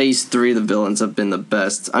this phase 3 the villains have been the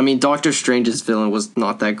best. I mean, Doctor Strange's villain was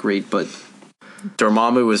not that great, but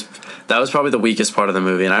Dormammu was probably the weakest part of the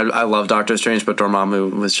movie, and I love Doctor Strange, but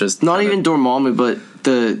Dormammu was just not even Dormammu, but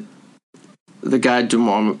the guy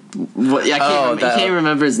Dormammu. I can't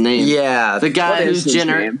remember his name. Yeah, the guy who's he's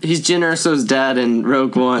Jyn Erso's dad in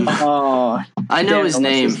Rogue One. Oh, I know his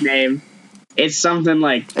name. What's his name? It's something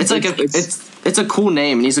like it's a cool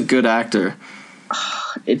name, and he's a good actor.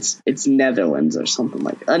 It's Netherlands or something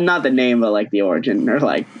like not the name, but like the origin, or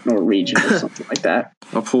like Norwegian or something like that.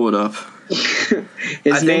 I'll pull it up.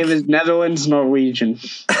 His name is Netherlands Norwegian.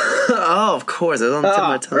 Oh, of course. It's on the tip of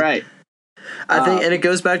my tongue. Right. I think, and it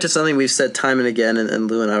goes back to something we've said time and again, and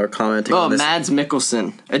Lou and I were commenting on this. Mads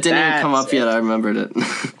Mikkelsen. It didn't even come up yet. I remembered it.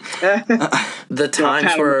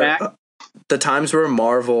 The times where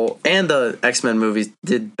Marvel and the X-Men movies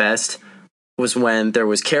did best was when there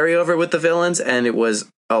was carryover with the villains, and it was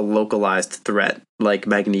a localized threat like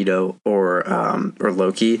Magneto or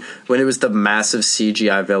Loki. When it was the massive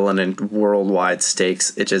CGI villain and worldwide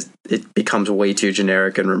stakes, it becomes way too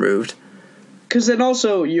generic and removed. Because then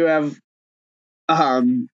also you have,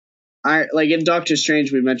 like in Doctor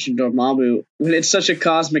Strange we mentioned Dormammu. When it's such a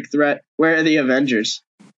cosmic threat, where are the Avengers?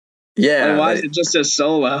 Yeah, like, why is it just a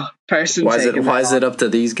solo person? Why is it up to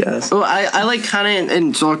these guys? Well, I like kind of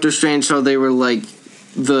in Doctor Strange how they were like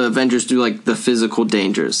the Avengers do like the physical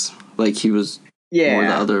dangers, like he was more in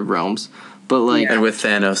the other realms, but like and with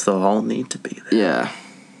Thanos they'll all need to be there. Yeah,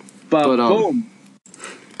 but boom.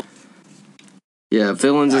 Yeah,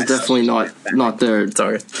 villains is definitely not there.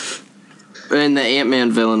 Sorry. And the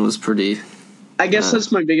Ant-Man villain was pretty. I guess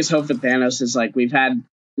that's my biggest hope for Thanos is like we've had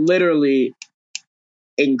literally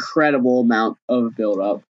incredible amount of build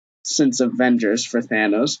up since Avengers for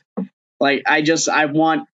Thanos. Like I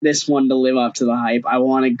want this one to live up to the hype. I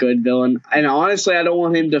want a good villain, and honestly, I don't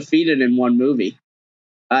want him defeated in one movie.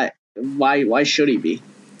 Why should he be?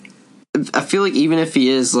 I feel like even if he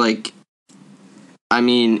is like, I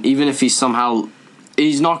mean, even if he's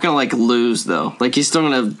not gonna like lose though. Like he's still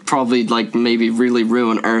gonna probably like maybe really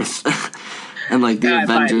ruin Earth and like the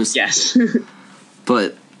Avengers. Yes,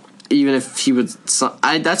 but even if he would,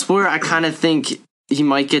 that's where I kind of think he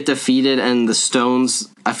might get defeated, and the stones.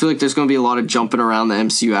 I feel like there's going to be a lot of jumping around the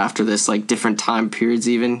MCU after this, like different time periods,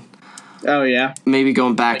 even. Oh yeah. Maybe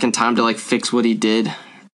going back in time to like fix what he did.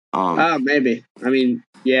 Maybe. I mean,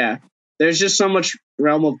 yeah. There's just so much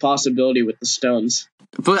realm of possibility with the stones.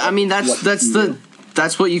 But I mean,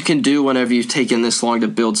 that's what you can do whenever you've taken this long to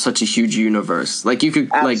build such a huge universe. Like you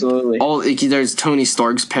could there's Tony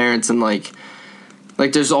Stark's parents and like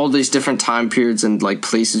there's all these different time periods and like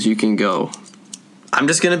places you can go. I'm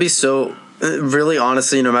just going to be so, really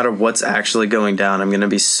honestly, no matter what's actually going down, I'm going to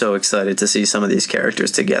be so excited to see some of these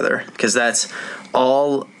characters together. Because that's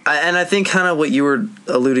all, and I think kind of what you were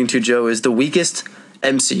alluding to, Joe, is the weakest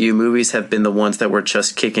MCU movies have been the ones that were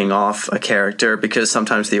just kicking off a character, because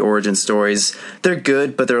sometimes the origin stories, they're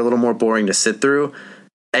good, but they're a little more boring to sit through.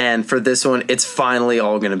 And for this one, it's finally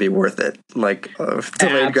all going to be worth it. Like,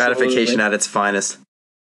 delayed gratification at its finest.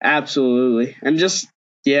 Absolutely. And just,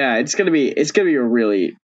 yeah, it's gonna be a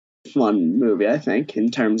really fun movie, I think, in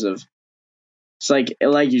terms of it's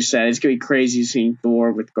like you said, it's gonna be crazy seeing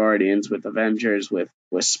Thor with Guardians, with Avengers, with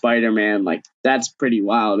Spider-Man. Like that's pretty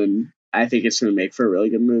wild, and I think it's gonna make for a really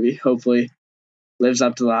good movie. Hopefully lives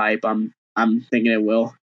up to the hype. I'm thinking it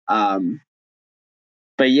will. But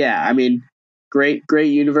yeah, I mean, great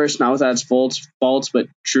universe, not without its faults, but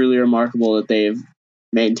truly remarkable that they've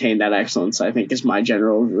maintained that excellence, I think, is my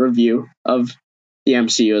general review of the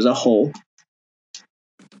MCU as a whole.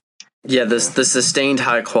 Yeah, the sustained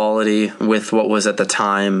high quality with what was at the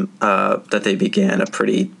time that they began a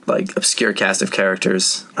pretty like obscure cast of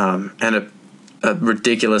characters, and a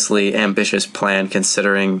ridiculously ambitious plan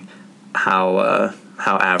considering how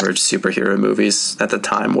average superhero movies at the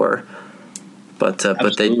time were. But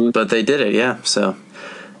they did it, yeah. So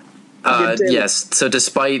yes. So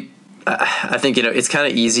despite I think it's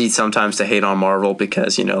kind of easy sometimes to hate on Marvel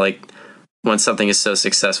because like when something is so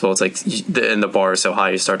successful, it's like and the bar is so high,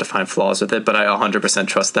 you start to find flaws with it. But I 100%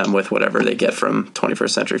 trust them with whatever they get from 21st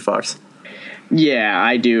Century Fox. Yeah,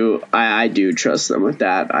 I do. I do trust them with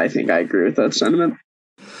that. I think I agree with that sentiment.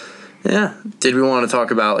 Yeah. Did we want to talk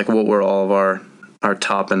about like what were all of our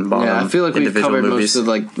top and bottom? Yeah, I feel like we've covered movies? Most of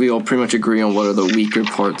like we all pretty much agree on what are the weaker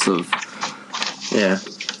parts of. Yeah.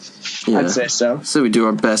 I'd say so. So we do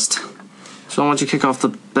our best. So why don't you kick off the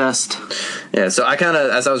best? Yeah, so I kind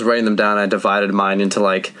of, as I was writing them down, I divided mine into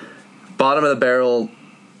like bottom of the barrel,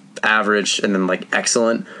 average, and then like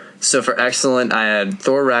excellent. So for excellent, I had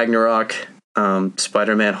Thor Ragnarok,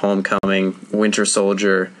 Spider-Man Homecoming, Winter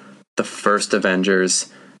Soldier, the first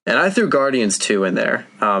Avengers, and I threw Guardians 2 in there.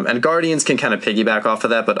 And Guardians can kind of piggyback off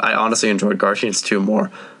of that, but I honestly enjoyed Guardians 2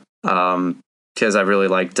 more because I really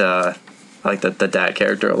liked the dad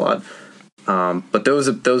character a lot. But those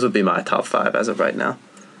would be my top 5 as of right now.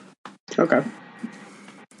 Okay.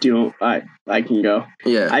 I can go.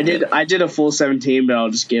 Yeah. I did a full 17, but I'll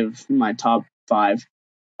just give my top 5.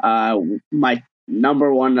 My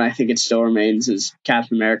number 1, I think it still remains, is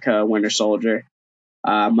Captain America: Winter Soldier.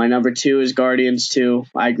 My number 2 is Guardians 2.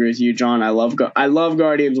 I agree with you, John. I love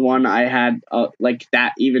Guardians 1. I had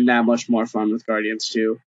that much more fun with Guardians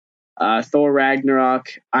 2. Thor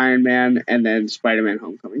Ragnarok, Iron Man, and then Spider-Man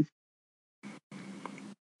Homecoming.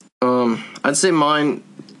 I'd say mine,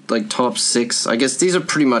 like, top 6. I guess these are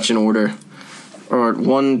pretty much in order. Or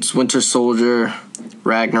 1's Winter Soldier,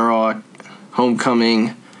 Ragnarok,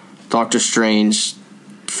 Homecoming, Doctor Strange,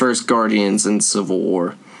 first Guardians, and Civil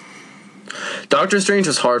War. Doctor Strange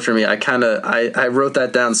was hard for me. I wrote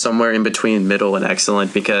that down somewhere in between middle and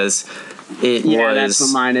excellent because that's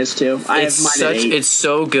what mine is too. It's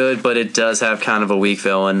so good, but it does have kind of a weak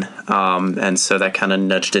villain, and so that kind of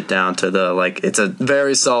nudged it down to it's a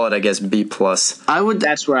very solid, I guess, B+.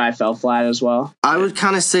 That's where I fell flat as well. I would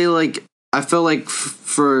kind of say I felt like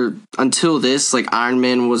for until this, the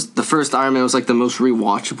first Iron Man was like the most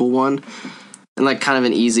rewatchable one, and like kind of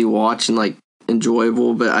an easy watch and like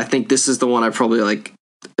enjoyable. But I think this is the one I probably like.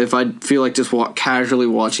 If I feel like just casually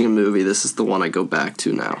watching a movie, this is the one I go back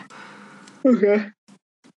to now. Okay.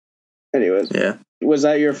 Anyways. Yeah. Was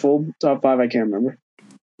that your full top 5? I can't remember.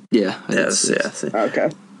 Yeah. Yes. Okay.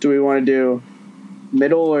 Do we want to do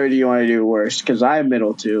middle or do you want to do worst? Because I have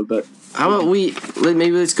middle too, but. How about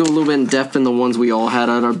let's go a little bit in depth in the ones we all had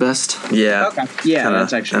at our best. Yeah. Okay. Yeah,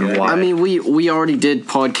 that's actually good. I mean, we already did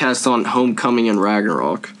podcasts on Homecoming and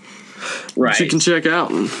Ragnarok. Right. Which you can check out.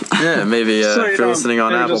 Yeah, maybe if you're listening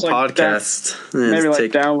on Apple Podcasts. Maybe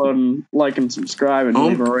download and like and subscribe and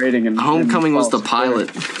leave a rating. And Homecoming was the pilot.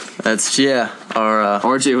 That's, our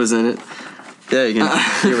RJ was in it. Yeah, you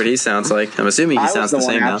can hear what he sounds like. I'm assuming he sounds the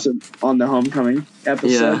same now. On the Homecoming episode.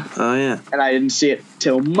 Yeah. Oh, yeah. And I didn't see it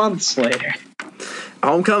till months later.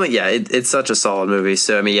 Homecoming, it's such a solid movie.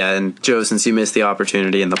 So, I mean, and Joe, since you missed the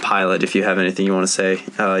opportunity in the pilot, if you have anything you want to say,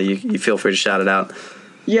 you feel free to shout it out.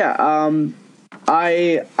 Yeah,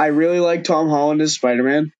 I really like Tom Holland as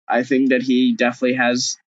Spider-Man. I think that he definitely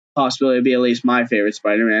has possibility to be at least my favorite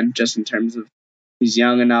Spider-Man, just in terms of he's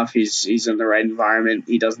young enough, he's in the right environment,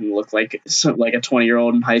 he doesn't look like a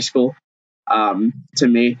 20-year-old in high school. To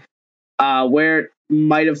me, where it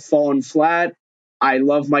might have fallen flat, I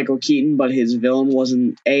love Michael Keaton, but his villain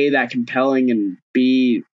wasn't A, that compelling, and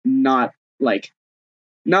B, not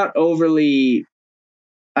overly,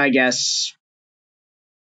 I guess.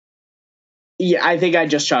 Yeah, I think I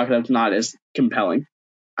just chalk it up to not as compelling.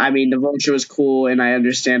 I mean, the Vulture was cool, and I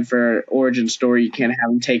understand for origin story you can't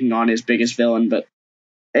have him taking on his biggest villain, but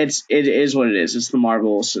it is what it is. It's the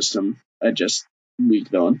Marvel system, just weak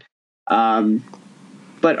villain.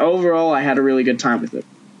 But overall, I had a really good time with it.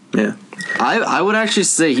 Yeah, I would actually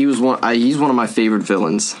say he's one of my favorite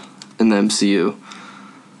villains in the MCU.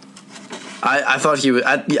 I thought he would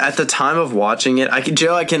at the time of watching it. I can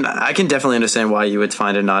definitely understand why you would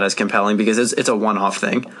find it not as compelling because it's a one-off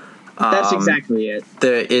thing. That's exactly it.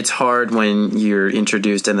 It's hard when you're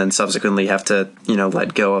introduced and then subsequently have to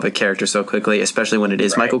let go of a character so quickly, especially when it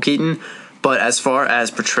is Michael Keaton. But as far as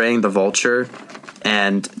portraying the Vulture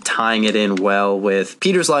and tying it in well with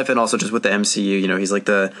Peter's life and also just with the MCU, he's like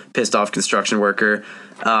the pissed off construction worker.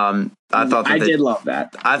 I did love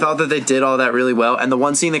that. I thought that they did all that really well. And the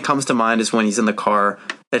one scene that comes to mind is when he's in the car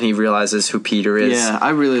and he realizes who Peter is. Yeah, I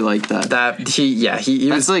really like that. He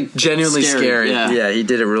was like genuinely scary. Yeah, he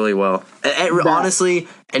did it really well. And honestly,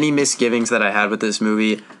 any misgivings that I had with this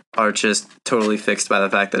movie are just totally fixed by the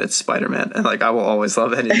fact that it's Spider-Man. And I will always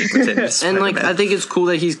love anything pertaining to Spider-Man. And I think it's cool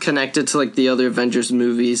that he's connected to the other Avengers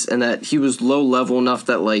movies and that he was low level enough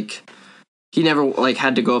that he never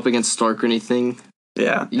had to go up against Stark or anything.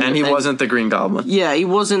 Yeah, and he wasn't the Green Goblin. Yeah, he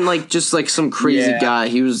wasn't just some crazy guy.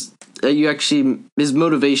 He was. His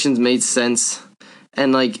motivations made sense,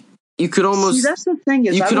 and you could almost. See, that's the thing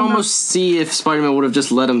is, you could almost see if Spider-Man would have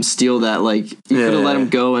just let him steal that. You could have let him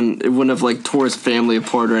go, and it wouldn't have tore his family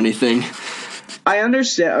apart or anything. I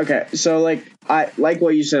understand. Okay, so I like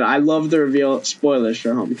what you said. I love the reveal. Spoilers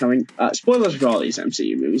for Homecoming. Spoilers for all these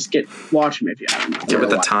MCU movies. Watch them if you haven't. Get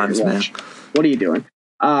with the times, man. What are you doing?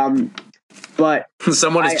 But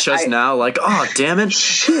someone is just now oh damn it.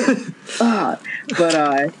 Shit. But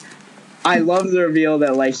I love the reveal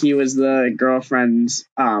that like he was the girlfriend's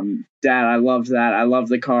dad. I loved that. I love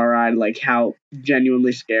the car ride, like how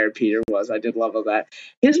genuinely scared Peter was. I did love all that.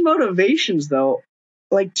 His motivations though,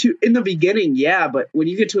 like to in the beginning, yeah, but when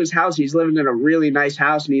you get to his house, he's living in a really nice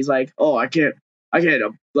house and he's like, "Oh, I can't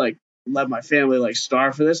like let my family like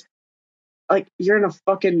starve for this." Like you're in a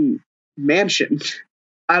fucking mansion.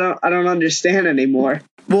 I don't understand anymore.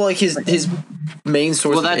 Well, like his main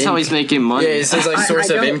source. Well, that's how he's making money. Yeah, his like source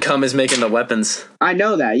of income is making the weapons. I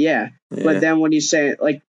know that, yeah. But then when you say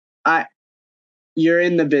like, you're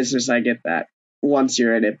in the business, I get that once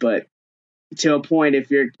you're in it, but to a point, if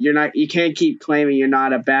you're not, you can't keep claiming you're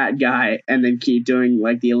not a bad guy and then keep doing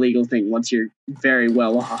like the illegal thing once you're very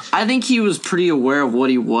well off. I think he was pretty aware of what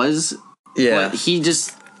he was. Yeah, but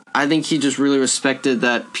I think he just really respected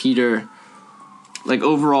that Peter. Like,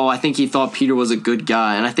 overall, I think he thought Peter was a good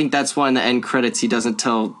guy. And I think that's why in the end credits he doesn't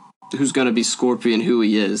tell who's going to be Scorpion, who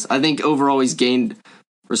he is. I think overall he's gained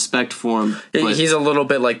respect for him. He's a little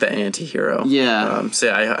bit like the anti-hero. Yeah.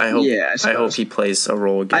 So I hope he plays a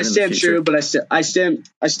role again. I stand in the future. true, but I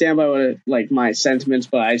stand by what like my sentiments,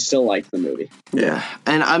 but I still like the movie. Yeah.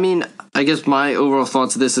 And I mean, I guess my overall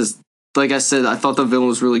thoughts of this is, like I said, I thought the villain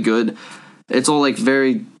was really good. It's all like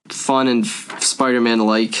very fun and Spider-Man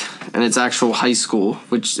like, and it's actual high school,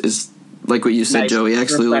 which is like what you said, Nice. Joey.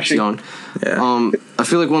 Actually looks young. Yeah. I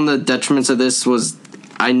feel like one of the detriments of this was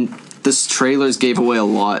this trailers gave away a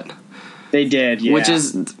lot. They did, yeah. Which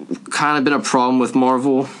is kind of been a problem with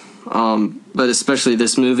Marvel, but especially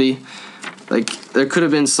this movie. Like there could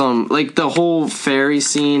have been some, like the whole fairy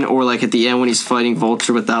scene, or like at the end when he's fighting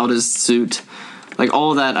Vulture without his suit. Like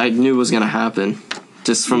all of that, I knew was gonna happen.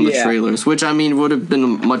 Just from the trailers, which I mean would have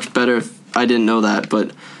been much better if I didn't know that,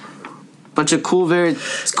 but bunch of cool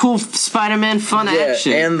Spider-Man fun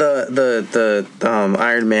action, and the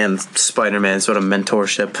Iron Man Spider-Man sort of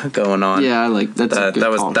mentorship going on. Yeah, like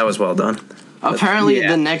that was well done. Apparently,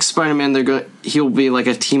 the next Spider-Man he'll be like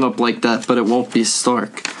a team up like that, but it won't be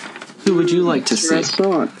Stark. Who would you like to see?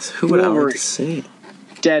 Who would I like to see?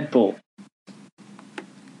 Deadpool.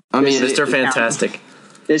 I mean, Mr. Fantastic.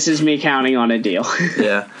 This is me counting on a deal.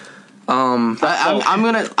 Yeah. I'm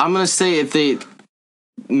gonna say if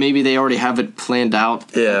maybe they already have it planned out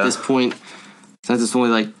at this point, since it's only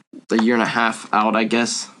like a year and a half out, I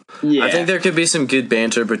guess. Yeah. I think there could be some good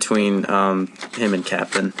banter between him and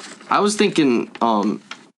Captain. I was thinking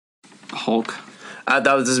Hulk.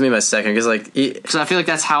 This is my second, because I feel like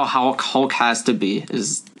that's how Hulk has to be,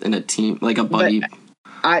 is in a team, like a buddy.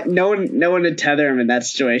 No one would tether him in that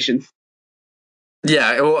situation.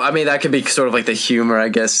 Yeah, well, I mean, that could be sort of like the humor, I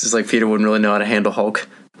guess. It's like Peter wouldn't really know how to handle Hulk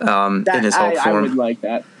in his Hulk form. I would like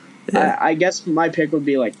that. Yeah. I guess my pick would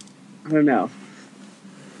be like, I don't know,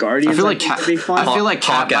 Guardians. I feel like would be fun. I feel like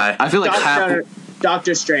Hawkeye. I feel like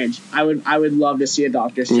Doctor Strange. I would love to see a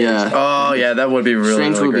Doctor Strange. Yeah. Oh yeah, that would be really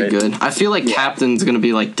Strange really would great. be good. I feel like Captain's gonna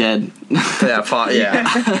be like dead. Yeah.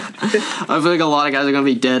 I feel like a lot of guys are gonna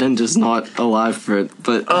be dead and just not alive for it.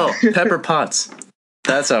 But Pepper Potts.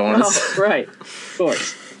 That's how I want to say. Right. Of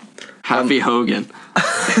course. Happy Hogan.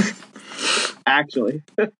 Actually.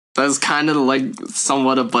 That's kind of like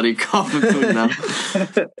somewhat a buddy cop between them.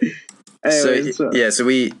 Anyways, so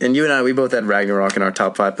you and I, we both had Ragnarok in our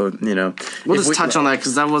top 5, but we'll just touch on that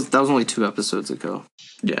because that was only 2 episodes ago.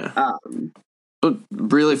 Yeah. But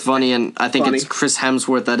really funny, and I think it's Chris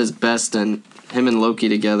Hemsworth at his best, and him and Loki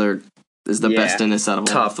together is the best in this out of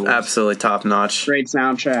all of the ones. Absolutely top notch. Great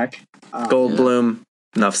soundtrack. Goldblum.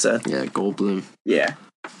 Enough said. Yeah, Goldblum. Yeah.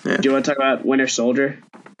 Do you want to talk about Winter Soldier?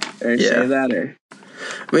 Or say that, or?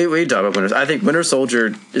 We talk about Winter. I think Winter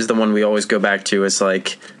Soldier is the one we always go back to. It's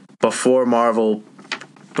like before Marvel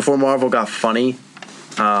got funny.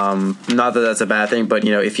 Not that that's a bad thing, but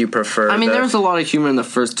if you prefer, I mean, there was a lot of humor in the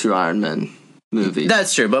first 2 Iron Man movies.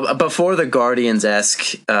 That's true, but before the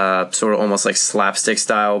Guardians-esque sort of almost like slapstick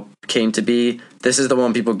style came to be, this is the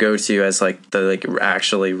one people go to as like the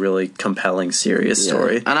actually really compelling, serious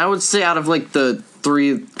story. And I would say out of like the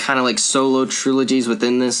 3 kind of like solo trilogies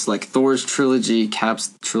within this, like Thor's trilogy,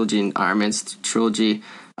 Cap's trilogy, and Iron Man's trilogy,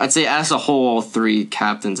 I'd say as a whole, all 3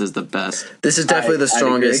 Captains is the best. This is definitely the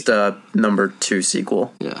strongest number 2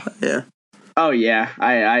 sequel. Yeah. Oh yeah,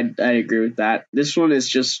 I agree with that. This one is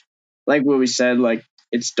just like what we said, like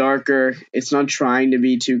it's darker. It's not trying to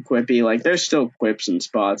be too quippy. Like there's still quips and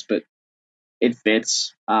spots, but it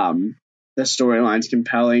fits. The storyline's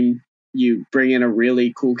compelling. You bring in a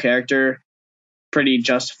really cool character pretty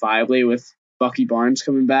justifiably with Bucky Barnes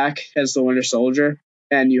coming back as the Winter Soldier,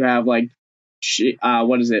 and you have like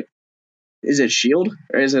what is it? Is it Shield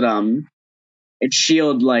or is it it's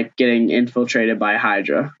Shield like getting infiltrated by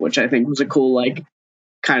Hydra, which I think was a cool like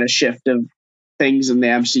kind of shift of things in the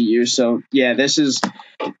MCU. So yeah, this is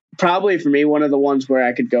probably for me one of the ones where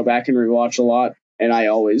I could go back and rewatch a lot, and I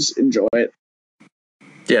always enjoy it.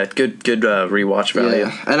 Yeah, good rewatch value.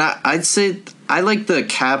 Yeah, and I'd say I like the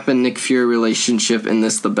Cap and Nick Fury relationship in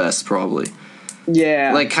this the best, probably.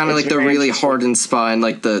 Yeah, Like kind of like the really hardened spine,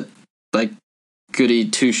 like the goody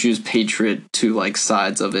two shoes patriot two like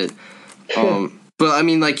sides of it. But I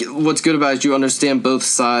mean, like what's good about it is you understand both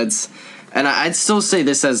sides, and I'd still say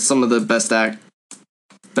this has some of the best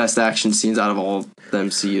action scenes out of all the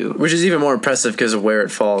MCU. Which is even more impressive because of where it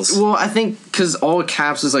falls. Well, I think because all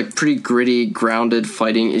Caps is like pretty gritty, grounded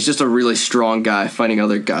fighting. It's just a really strong guy fighting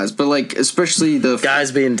other guys. But like, especially the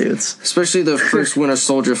guys being dudes. Especially the first Winter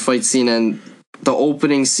Soldier fight scene and the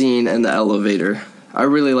opening scene and the elevator. I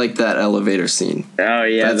really like that elevator scene. Oh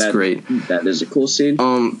yeah, that's great. That is a cool scene.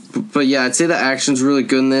 But yeah, I'd say the action's really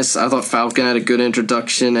good in this. I thought Falcon had a good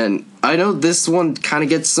introduction, and I know this one kind of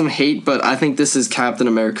gets some hate, but I think this is Captain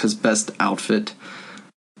America's best outfit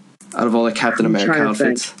out of all the Captain America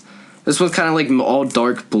outfits. This one's kind of like all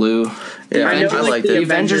dark blue. Yeah, I liked it. The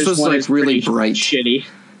Avengers was like really bright, shitty.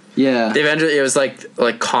 Yeah, the Avengers it was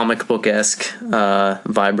like comic book esque,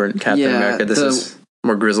 vibrant Captain America. This is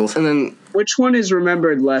more grizzled. And then which one is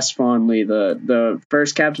remembered less fondly, the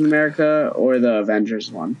first Captain America or the Avengers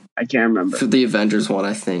one? I can't remember. For the Avengers one,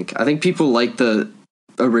 I think people like the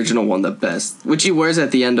original one the best, which he wears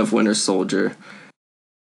at the end of Winter Soldier.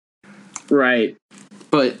 Right.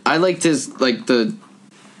 But I liked his like the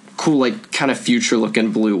cool like kind of future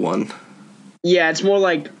looking blue one. Yeah, it's more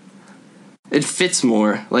like it fits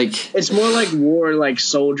more. Like it's more like war, like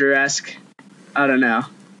soldier-esque. I don't know.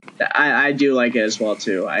 I do like it as well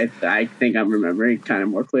too. I think I'm remembering kind of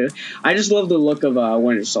more clearly. I just love the look of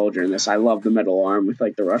Winter Soldier in this. I love the metal arm with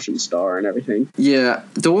like the Russian star and everything. Yeah,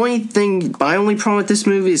 my only problem with this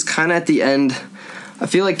movie is kind of at the end. I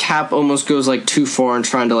feel like Cap almost goes like too far in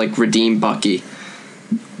trying to like redeem Bucky.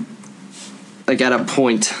 Like at a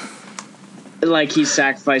point, like he's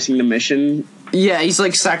sacrificing the mission. Yeah, he's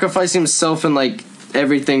like sacrificing himself and like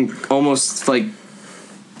everything, almost like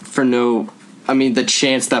for the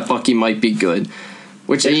chance that Bucky might be good,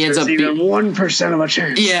 which he ends up being 1% of a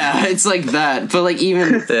chance. Yeah, it's like that. But like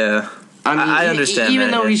even yeah, I understand.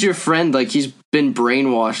 Even that, though he's your friend, like he's been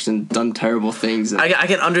brainwashed and done terrible things. And I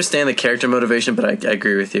can understand the character motivation, but I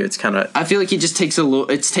agree with you. It's kind of I feel like he just takes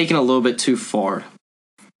it's taken a little bit too far.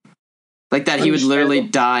 Like that, he would literally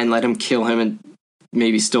die and let him kill him and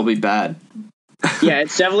maybe still be bad. Yeah,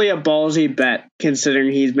 it's definitely a ballsy bet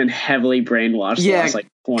considering he's been heavily brainwashed. Yeah,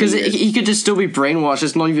 because he could just still be brainwashed.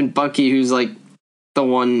 It's not even Bucky who's like the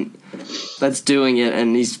one that's doing it,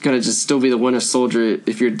 and he's gonna just still be the Winter Soldier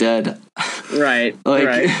if you're dead. Right.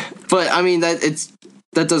 Right. But I mean that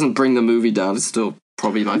doesn't bring the movie down. It's still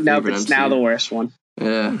probably my favorite. No, it's now the worst one.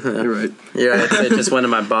 Yeah, you're right. Yeah, it just went to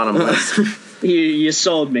my bottom list. You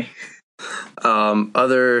sold me.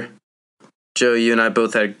 Joe, you and I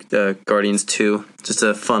both had Guardians 2. Just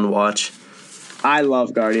a fun watch. I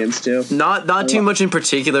love Guardians 2. Not too much in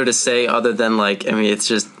particular to say other than it's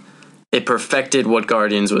just it perfected what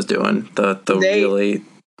Guardians was doing.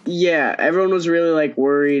 Yeah, everyone was really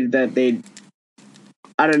worried that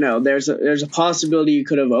I don't know. There's a possibility you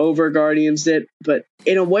could have over Guardians it, but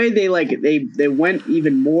in a way they went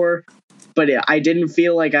even more. But I didn't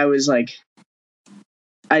feel like I was like.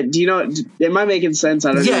 Do you know? Am I making sense?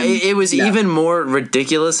 I don't know. Yeah, it was even more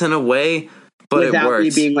ridiculous in a way, but without it worked. Me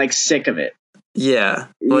being sick of it. Yeah,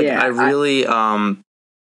 I really I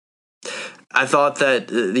thought that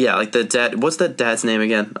the dad. What's that dad's name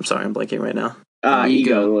again? I'm sorry, I'm blanking right now.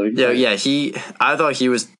 Ego. Yeah. I thought he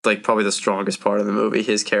was probably the strongest part of the movie.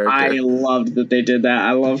 His character. I loved that they did that.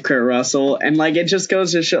 I love Kurt Russell, and it just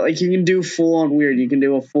goes to show you can do full on weird. You can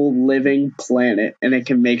do a full living planet, and it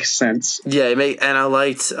can make sense. Yeah, and I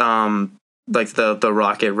liked the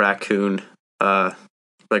Rocket Raccoon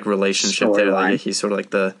relationship Story there. line. He's sort of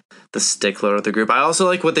the stickler of the group. I also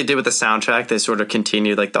like what they did with the soundtrack. They sort of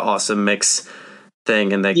continued the awesome mix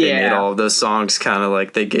thing, and they made all of those songs kind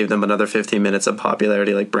of they gave them another 15 minutes of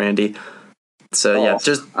popularity, like Brandy. So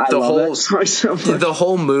just the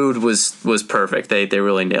whole mood was perfect. They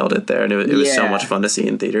really nailed it there, and it was so much fun to see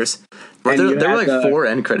in theaters. But there were 4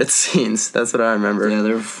 end credit scenes. That's what I remember. Yeah,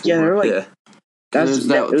 there were 4. There was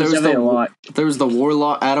a lot. There was the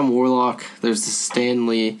Warlock, Adam Warlock. There's the Stan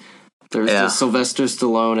Lee. There's the Sylvester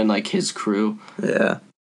Stallone and his crew. Yeah.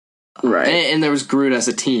 Right. And there was Groot as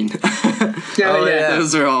a teen. Yeah.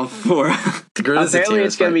 Those are all 4. Apparently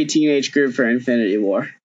it's going to be Teenage Groot for Infinity War.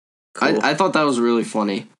 Cool. I thought that was really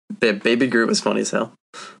funny. Baby Groot was funny as hell.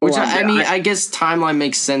 Which, I guess timeline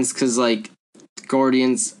makes sense because,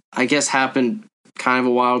 Guardians, I guess, happened kind of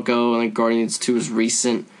a while ago, and then Guardians 2 was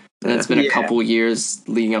recent. And it's been a couple years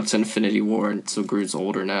leading up to Infinity War, and so Groot's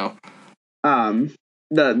older now.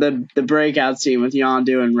 The breakout scene with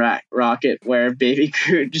Yondu and Rocket, where Baby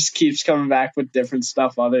Groot just keeps coming back with different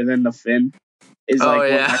stuff other than the fin, is like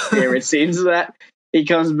one of my favorite scenes of that. He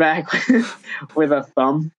comes back with a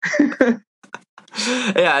thumb.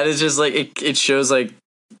 Yeah, and it's just like it shows like,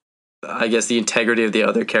 I guess, the integrity of the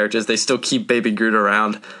other characters. They still keep Baby Groot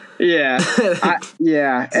around. Yeah, and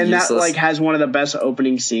useless. that like has one of the best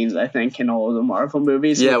opening scenes I think in all of the Marvel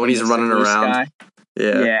movies. Yeah, when he's running around. Sky.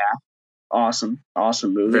 Yeah, awesome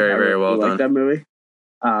movie. Very, very well done. Like that movie.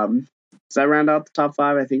 Does that round out the top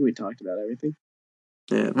 5? I think we talked about everything.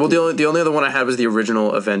 Yeah. Well, the only other one I had was the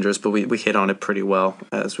original Avengers, but we hit on it pretty well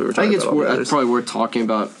as we were talking about. I think it's probably worth talking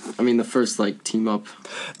about. I mean, the first like team up.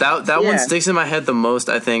 That one sticks in my head the most.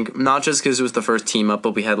 I think not just because it was the first team up,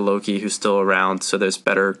 but we had Loki who's still around, so there's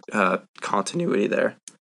better continuity there,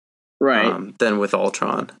 right? Than with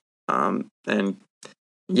Ultron. And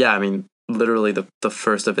yeah, I mean, literally the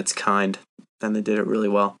first of its kind, and they did it really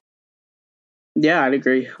well. Yeah, I'd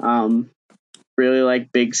agree. Really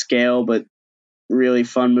like big scale, but really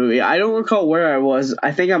fun movie. I don't recall where I was.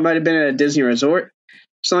 I think I might have been at a Disney resort,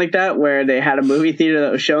 something like that, where they had a movie theater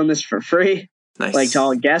that was showing this for free, nice. Like to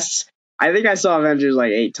all guests. I think I saw Avengers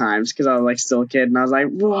like 8 times because I was like still a kid, and I was like,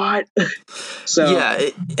 "What?" So yeah,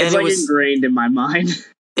 it's like ingrained in my mind.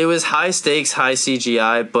 It was high stakes, high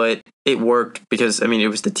CGI, but it worked because, I mean, it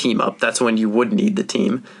was the team up. That's when you would need the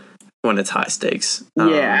team, when it's high stakes.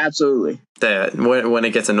 Yeah, absolutely. When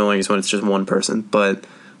it gets annoying is when it's just one person, but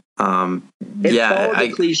followed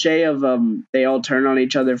the cliche of they all turn on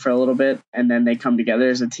each other for a little bit and then they come together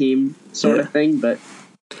as a team sort of thing, but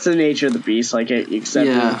it's the nature of the beast. Like you accept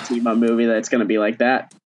in a team up movie that it's going to be like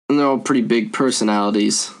that. And they're all pretty big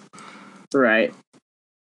personalities, right?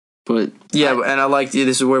 But and I like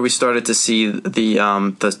this is where we started to see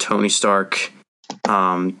the Tony Stark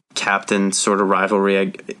captain sort of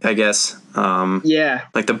rivalry, I guess.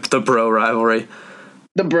 Like the bro rivalry,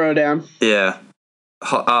 the bro down. Yeah.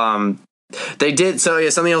 They did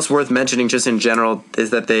something else worth mentioning just in general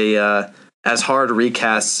is that they as hard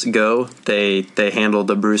recasts go, they handled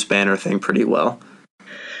the Bruce Banner thing pretty well.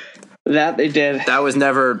 That they did. That was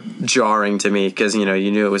never jarring to me because you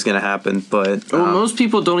knew it was going to happen, but most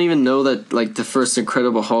people don't even know that like the first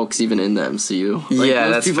Incredible Hulk's even in the MCU. Like,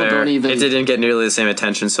 that's people fair. Don't even... It didn't get nearly the same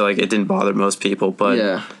attention, so like it didn't bother most people.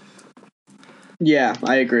 But yeah,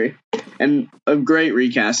 I agree. And a great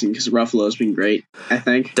recasting because Ruffalo's been great, I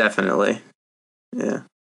think. Definitely. Yeah.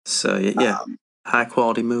 So, high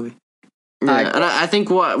quality movie. Yeah, and I think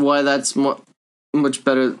why that's much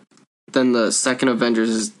better than the second Avengers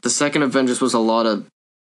is the second Avengers was a lot of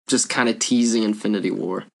just kind of teasing Infinity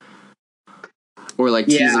War. Or like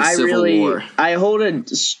teasing Civil War. I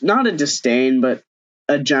hold not a disdain, but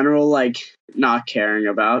a general like not caring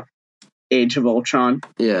about Age of Ultron.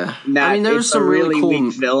 Yeah. I mean, there was some really cool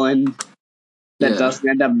weak villain that doesn't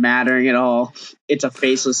end up mattering at all. It's a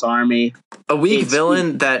faceless army. A weak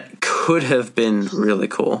villain that could have been really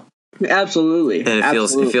cool. Absolutely. And it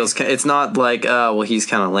feels it's not like he's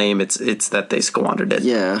kind of lame. It's that they squandered it.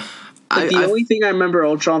 Yeah. But the only thing I remember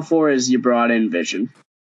Ultron for is you brought in Vision.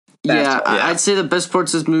 I'd say the best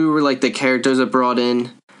parts of this movie were like the characters it brought in,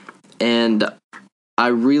 and I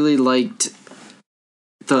really liked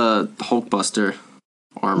the Hulkbuster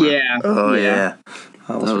armor. Yeah. Oh yeah.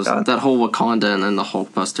 That whole Wakanda and then the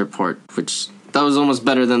Hulkbuster part, which that was almost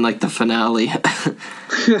better than like the finale.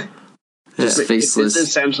 Just faceless. It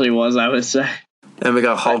essentially was, I would say. And we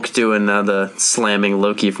got Hulk doing the slamming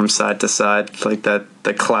Loki from side to side, like the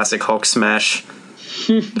classic Hulk smash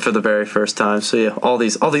for the very first time. So yeah, all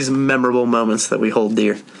these memorable moments that we hold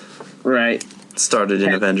dear. Right. Started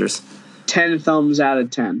in Avengers. 10 thumbs out of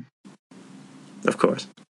 10. Of course.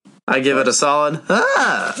 I give it a solid. Well,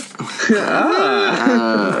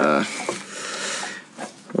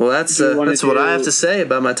 that's what I have to say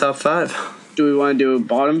about my top 5. Do we want to do a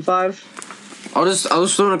bottom 5? I'll just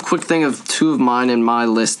throw in a quick thing of 2 of mine in my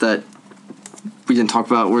list that we didn't talk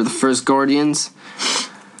about were the first Guardians,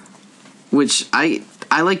 which I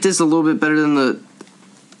like this a little bit better than the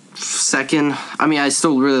second. I mean, I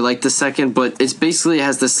still really like the second, but it's basically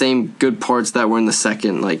has the same good parts that were in the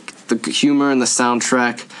second, like the humor and the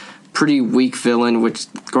soundtrack. Pretty weak villain, which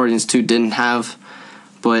Guardians 2 didn't have.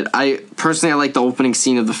 But I like the opening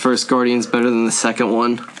scene of the first Guardians better than the second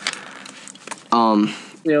one.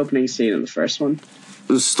 The opening scene of the first one.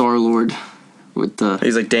 It was Star-Lord with the...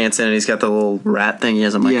 He's like dancing and he's got the little rat thing. He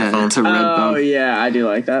has a microphone. Yeah, it's a red bone. Oh, yeah, I do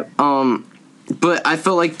like that. But I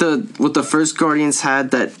felt like what the first Guardians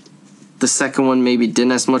had that the second one maybe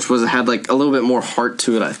didn't as much was it had like a little bit more heart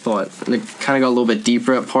to it, I thought. And it kind of got a little bit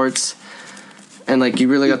deeper at parts. And like you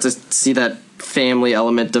really got to see that family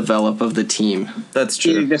element develop of the team. That's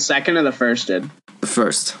true. The second or the first did? The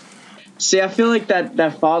first. See, I feel like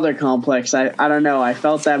that father complex, I don't know, I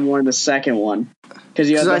felt that more in the second one. Because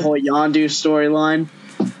you had the whole Yondu storyline.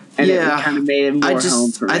 And it kind of made it more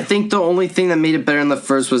home for me. I think the only thing that made it better in the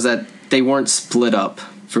first was that they weren't split up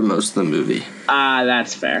for most of the movie.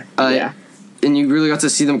 That's fair. Yeah. And you really got to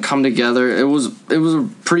see them come together. It was a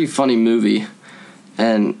pretty funny movie.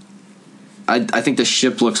 And I think the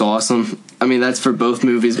ship looks awesome. I mean, that's for both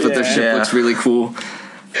movies, but the ship looks really cool.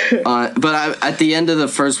 But at the end of the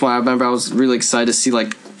first one, I remember I was really excited to see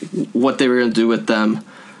like what they were going to do with them.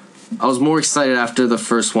 I was more excited after the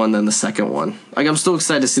first one than the second one. Like, I'm still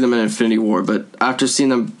excited to see them in Infinity War, but after seeing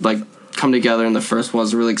them like come together in the first one, I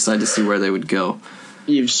was really excited to see where they would go.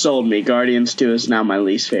 You've sold me. Guardians 2 is now my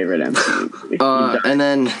least favorite MCU movie. And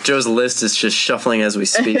then Joe's list is just shuffling as we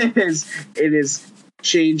speak. It is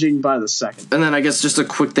changing by the second. And then I guess just a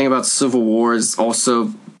quick thing about Civil War is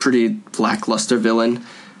also pretty lackluster villain.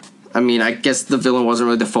 I mean, I guess the villain wasn't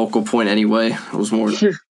really the focal point anyway. It was more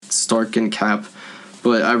Stark and Cap.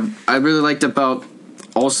 But I really liked about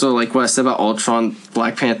also like what I said about Ultron,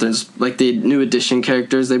 Black Panthers, like the new addition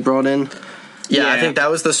characters they brought in. Yeah, I think that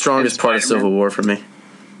was the strongest part of Civil War for me.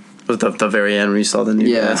 Was the very end where you saw the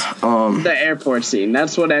new guys. The airport scene.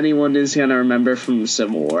 That's what anyone is going to remember from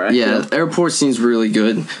Civil War. The airport scene's really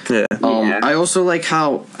good. Yeah. I also like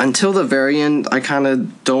how, until the very end, I kind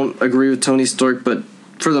of don't agree with Tony Stark, but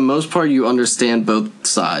for the most part, you understand both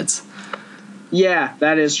sides. Yeah,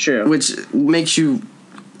 that is true. Which makes you,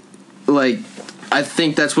 like, I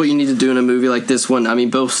think that's what you need to do in a movie like this one. I mean,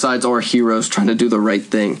 both sides are heroes trying to do the right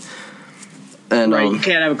thing. And, you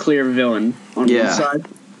can't have a clear villain on one side.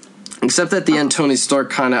 Except at the end, Tony Stark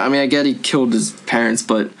kind of, I mean, I get he killed his parents,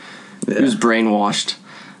 but he was brainwashed.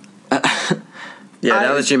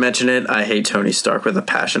 Now that you mention it, I hate Tony Stark with a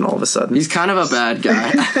passion all of a sudden. He's kind of a bad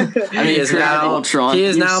guy. I mean, he is now Ultron. He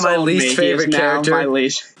is now my least favorite character. My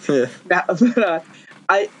least.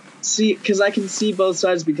 I see, because I can see both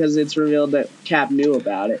sides because it's revealed that Cap knew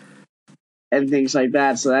about it and things like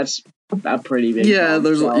that. So that's a pretty big.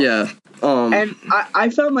 And I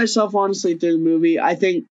felt myself honestly through the movie. I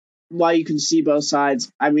think while you can see both sides,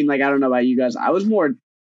 I mean, like, I don't know about you guys, I was more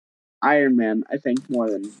Iron Man, I think, more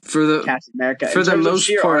than Captain America. For the most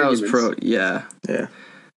part, I was pro. Yeah.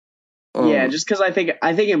 Just because I think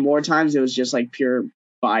in more times it was just like pure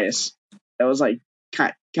bias. That was like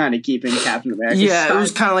kind of keeping Captain America. Yeah, it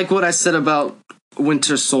was kind of like what I said about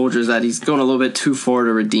Winter Soldier, that he's going a little bit too far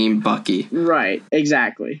to redeem Bucky. Right.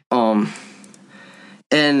 Exactly.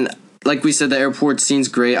 And like we said, the airport scene's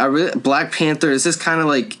great. Black Panther, this is kind of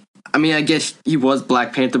like, I mean, I guess he was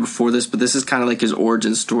Black Panther before this, but this is kind of like his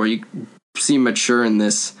origin story. You see him mature in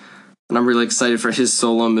this, and I'm really excited for his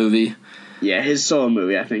solo movie. Yeah, his solo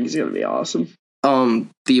movie, I think, is going to be awesome.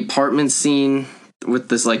 The apartment scene with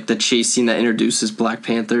this, like, the chase scene that introduces Black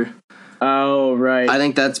Panther. Oh, right. I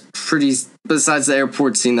think that's pretty, besides the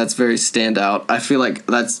airport scene, that's very standout. I feel like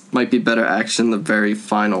that's might be better action the very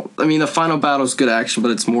final. I mean, the final battle's good action,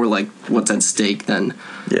 but it's more like what's at stake than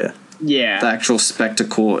the actual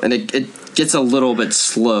spectacle. And it gets a little bit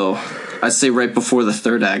slow. I'd say right before the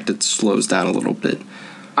third act, it slows down a little bit.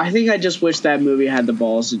 I think I just wish that movie had the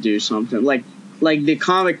balls to do something. Like the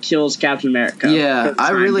comic kills Captain America. Yeah,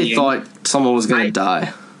 I really thought someone was going to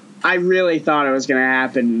die. I really thought it was going to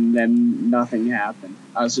happen, and then nothing happened.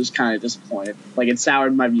 I was just kind of disappointed. Like, it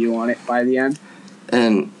soured my view on it by the end.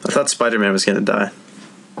 And I thought Spider-Man was going to die.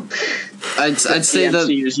 I'd say that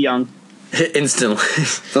he was young. Instantly.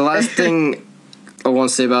 The last thing I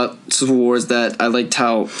want to say about Civil War is that I liked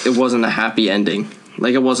how it wasn't a happy ending.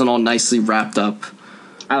 Like, it wasn't all nicely wrapped up.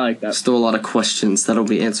 I like that. Still a lot of questions that'll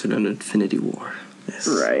be answered in Infinity War. Yes.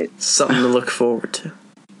 Right. Something to look forward to.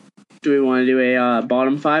 Do we want to do a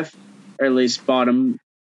bottom five? Or at least bottom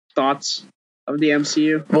thoughts of the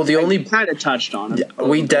MCU? Well, the only kind of touched on it.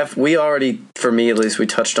 Yeah, we already, for me at least, we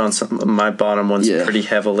touched on some of my bottom ones pretty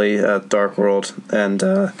heavily. Dark World and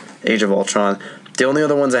Age of Ultron. The only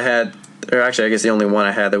other ones I had, or actually I guess the only one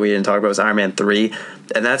I had that we didn't talk about was Iron Man 3.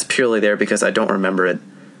 And that's purely there because I don't remember it.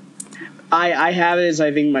 I have it as,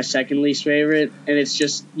 I think, my second least favorite, and it's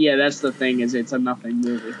just, that's the thing, is it's a nothing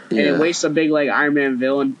movie. And it wastes a big, like, Iron Man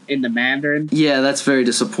villain in the Mandarin. Yeah, that's very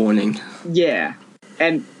disappointing. Yeah.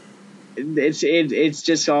 And it's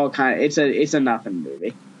just all kind of, it's a nothing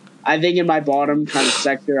movie. I think in my bottom kind of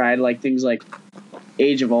sector, I had, like, things like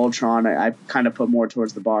Age of Ultron. I kind of put more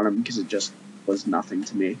towards the bottom because it just was nothing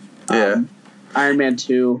to me. Yeah. Iron Man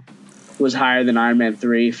 2 was higher than Iron Man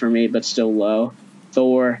 3 for me, but still low.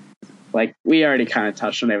 Thor, like, we already kind of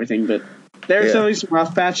touched on everything, but there are certainly some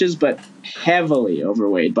rough patches, but heavily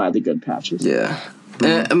overweighed by the good patches. Yeah.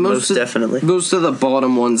 Most definitely. Most of the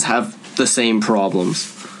bottom ones have the same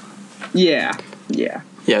problems. Yeah. Yeah,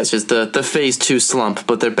 it's just the phase 2 slump,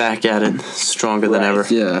 but they're back at it stronger than ever.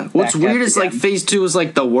 Yeah. What's Back weird at is, it like, again. phase 2 was,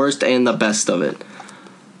 like, the worst and the best of it.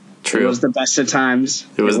 True. It was the best of times.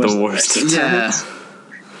 It was the the worst. best of Yeah. times.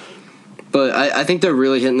 But I think they're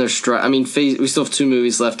really hitting their stride. I mean, we still have 2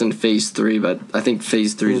 movies left in phase 3, but I think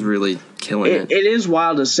phase 3 is really killing it. It is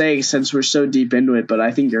wild to say since we're so deep into it, but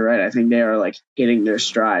I think you're right. I think they are, like, hitting their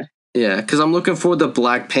stride. Yeah, because I'm looking forward to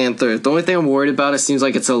Black Panther. The only thing I'm worried about, it seems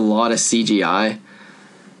like it's a lot of CGI.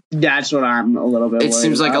 That's what I'm a little bit worried It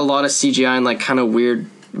seems like a about. lot of CGI and, like, kind of weird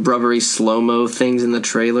rubbery slow-mo things in the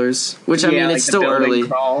trailers. Which, I mean, like it's the still building early.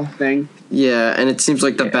 crawl thing. Yeah, and it seems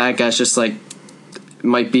like the bad guy's just, like,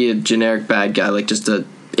 might be a generic bad guy, like just a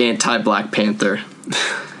anti-Black Panther.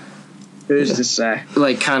 Who's to say?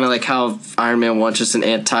 Like, kind of like how Iron Man wants just an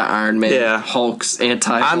anti-Iron Man. Yeah. Hulk's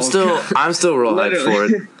anti-Hulk. I'm still real hyped for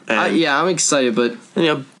it. And, Yeah, I'm excited, but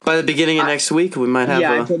by the beginning of next week, we might have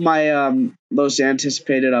I put my most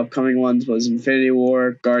anticipated upcoming ones was Infinity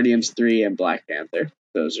War, Guardians 3, and Black Panther.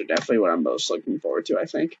 Those are definitely what I'm most looking forward to, I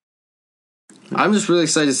think. I'm just really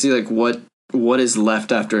excited to see, like, what is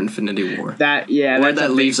left after Infinity War. Where Where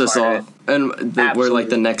that leaves us all. off. And we're like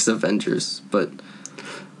the next Avengers, but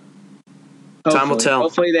Time will tell.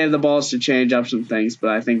 Hopefully they have the balls to change up some things, but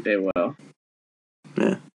I think they will.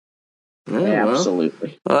 Yeah. well.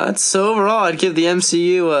 Absolutely. Well, that's so overall. I'd give the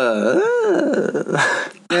MCU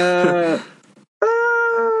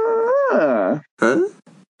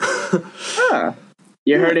Huh?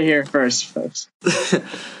 You heard it here first, folks.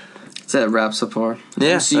 So that wraps up our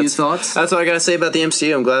MCU thoughts. That's what I gotta say about the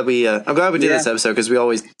MCU. I'm glad we did this episode because we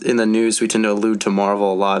always in the news we tend to allude to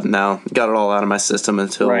Marvel a lot. Now got it all out of my system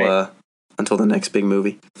until the next big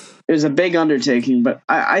movie. It was a big undertaking, but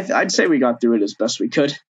I'd say we got through it as best we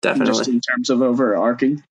could. Definitely, just in terms of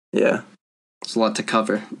overarching. Yeah, it's a lot to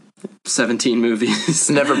cover. 17 movies. It's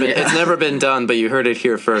never been done, but you heard it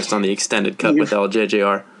here first on the extended cut with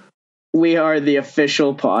LJJR. We are the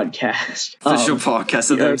official podcast.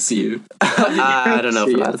 Podcast of the MCU. I don't know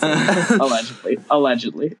if that's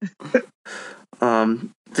Allegedly.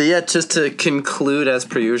 But yeah, just to conclude, as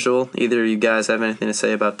per usual, either of you guys have anything to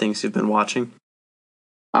say about things you've been watching?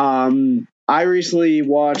 I recently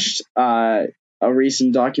watched a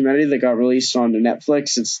recent documentary that got released on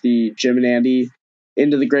Netflix. It's the Jim and Andy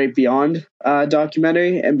Into the Great Beyond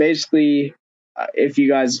documentary. And basically, if you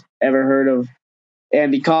guys ever heard of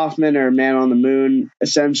Andy Kaufman or Man on the Moon,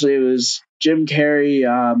 essentially it was Jim Carrey,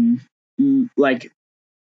 like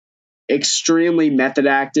extremely method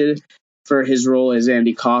acted for his role as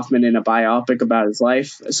Andy Kaufman in a biopic about his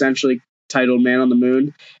life, essentially titled Man on the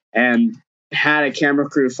Moon, and had a camera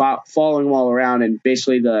crew following him all around. And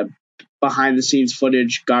basically the behind the scenes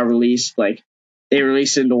footage got released. Like they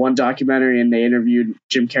released it into one documentary and they interviewed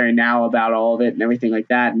Jim Carrey now about all of it and everything like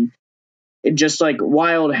that. And it just like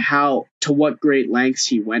wild to what great lengths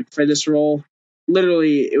he went for this role.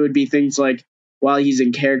 Literally, it would be things like while he's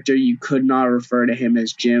in character, you could not refer to him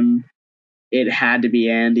as Jim. It had to be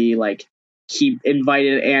Andy. Like he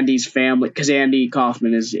invited Andy's family because Andy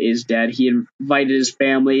Kaufman is dead. He invited his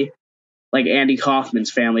family, like Andy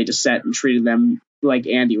Kaufman's family, to set and treated them like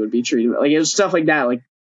Andy would be treated. Like it was stuff like that, like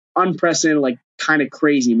unprecedented, like kind of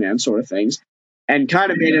crazy man sort of things. And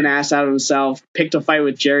kind of made an ass out of himself, picked a fight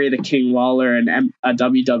with Jerry the King Lawler, and a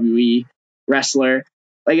WWE wrestler.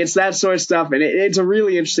 Like, it's that sort of stuff. And it's a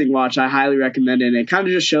really interesting watch. I highly recommend it. And it kind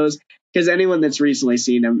of just shows, because anyone that's recently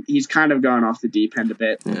seen him, he's kind of gone off the deep end a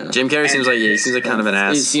bit. Yeah. Jim Carrey seems like kind of an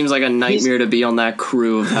ass. It seems like a nightmare to be on that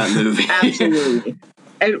crew of that movie. Absolutely.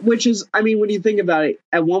 And which is, I mean, when you think about it,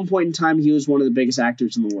 at one point in time, he was one of the biggest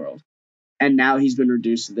actors in the world. And now he's been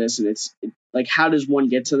reduced to this. And like, how does one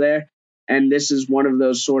get to there? And this is one of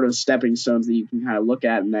those sort of stepping stones that you can kind of look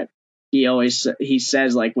at, and that he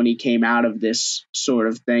says, like, when he came out of this sort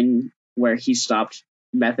of thing where he stopped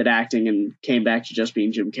method acting and came back to just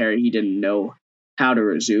being Jim Carrey, he didn't know how to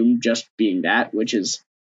resume just being that, which is,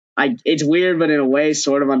 it's weird, but in a way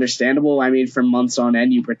sort of understandable. I mean, for months on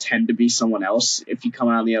end, you pretend to be someone else. If you come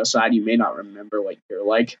out on the outside, you may not remember what you're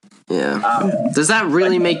like. Yeah. Does that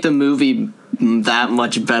really make the movie that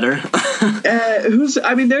much better?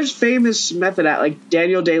 There's famous method like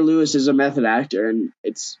Daniel Day-Lewis is a method actor, and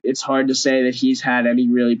it's hard to say that he's had any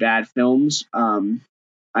really bad films.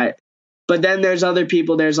 But then there's other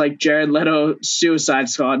people. There's like Jared Leto, Suicide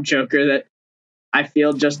Squad Joker, that I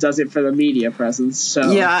feel just does it for the media presence.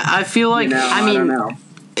 So yeah, I feel like I don't know.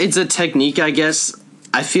 it's a technique, I guess.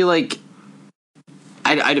 I feel like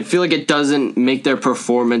I feel like it doesn't make their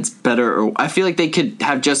performance better. Or I feel like they could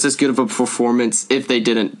have just as good of a performance if they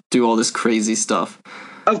didn't do all this crazy stuff.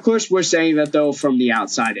 Of course, we're saying that, though, from the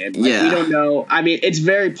outside in. Like, Yeah. We don't know. I mean, it's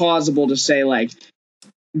very plausible to say, like,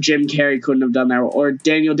 Jim Carrey couldn't have done that, or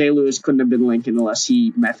Daniel Day-Lewis couldn't have been Lincoln unless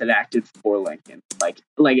he method acted for Lincoln.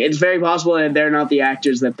 Like it's very possible that they're not the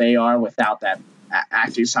actors that they are without that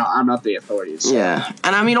acting style. I'm not the authorities. So. Yeah.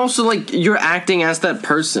 And I mean, also, like, you're acting as that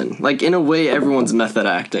person. Like, in a way, everyone's method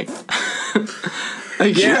acting.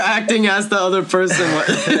 Like, you're acting as the other person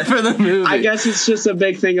for the movie. I guess it's just a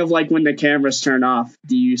big thing of, like, when the cameras turn off,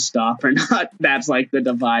 do you stop or not? That's, like, the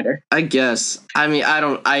divider. I guess. I mean,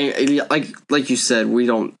 like you said,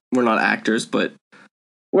 we're not actors, but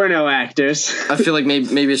we're no actors. I feel like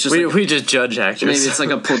maybe it's just we just judge actors. Maybe it's like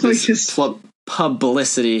a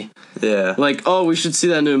publicity. Yeah. Like, oh, we should see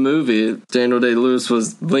that new movie. Daniel Day-Lewis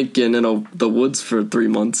was Lincoln in the woods for 3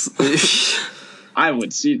 months. I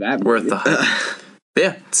would see that movie. Worth the hype.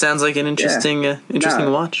 Yeah, sounds like an interesting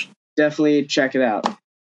watch. Definitely check it out.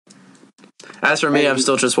 As for me, I'm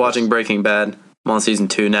still just watching Breaking Bad. I'm on season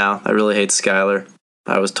 2 now. I really hate Skyler.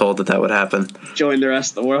 I was told that would happen. Join the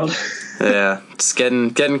rest of the world. Yeah, just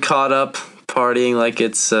getting caught up, partying like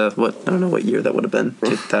it's I don't know what year that would have been.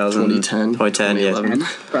 2010, 2010, yeah,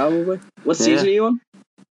 probably. What season are you on?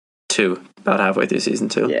 2, about halfway through season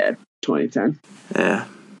 2. Yeah, 2010. Yeah,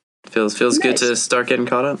 feels good to start getting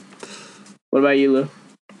caught up. What about you, Lou?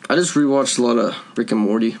 I just rewatched a lot of Rick and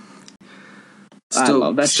Morty. I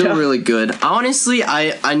love that show. Still really good. Honestly,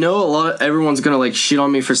 I know everyone's gonna like shit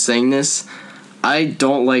on me for saying this. I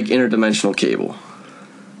don't like interdimensional cable.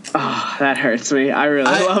 Oh, that hurts me. I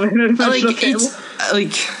really love interdimensional cable.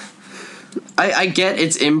 I get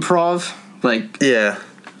it's improv. Like, yeah,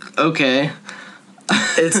 okay.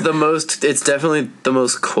 It's definitely the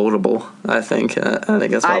most quotable, I think. I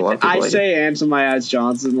think that's why a lot of people like say Answer My Eyes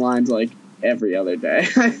Johnson lines like every other day.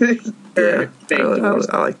 I think. Yeah,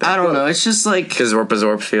 I like that. I don't know. It's just like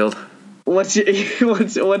Zorp Field. What's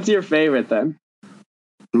your favorite then?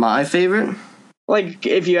 My favorite? Like,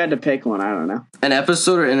 if you had to pick one, I don't know. An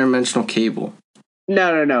episode or interdimensional cable?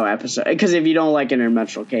 No, episode. Because if you don't like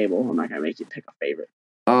interdimensional cable, I'm not gonna make you pick a favorite.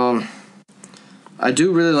 I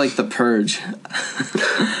do really like The Purge.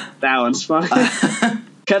 That one's fun.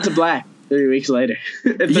 Cut to black 3 weeks later.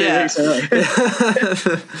 3 weeks early.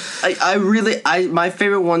 My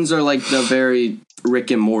favorite ones are like the very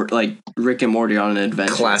Rick and Morty on an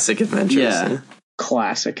adventure. Classic adventures. Yeah.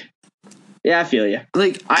 Classic. Yeah, I feel you.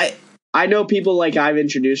 Like I know people like I've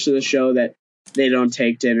introduced to the show that they don't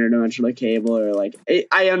take to interdimensional cable, or like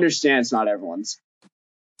I understand it's not everyone's,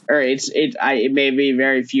 or it may be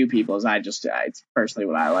very few people's. It's personally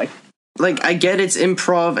what I like. Like, I get it's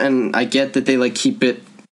improv, and I get that they like keep it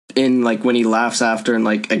in like when he laughs after and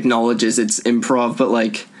like acknowledges it's improv, but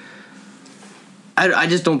like I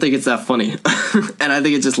just don't think it's that funny. And I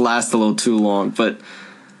think it just lasts a little too long, but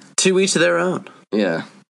to each their own. Yeah.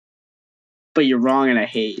 But you're wrong, and I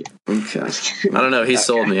hate you. Okay. I don't know. He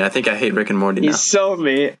sold me. I think I hate Rick and Morty now. He sold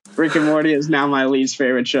me. Rick and Morty is now my least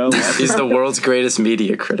favorite show. He's the world's greatest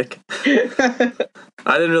media critic. I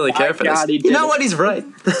didn't really care for this. You know what? He's right.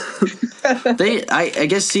 I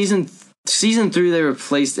guess season 3 they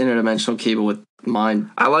replaced interdimensional cable with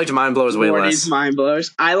Mind. I liked Mind Blowers way Morty's less. Mind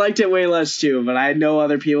Blowers. I liked it way less too, but I know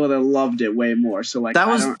other people that loved it way more. So like,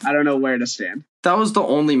 I don't know where to stand. That was the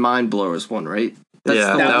only Mind Blowers one, right? That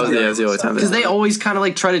was the only time. Because they always kind of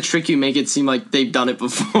like try to trick you, make it seem like they've done it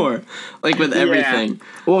before, like with everything.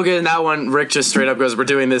 Well, good. Now when Rick just straight up goes, "We're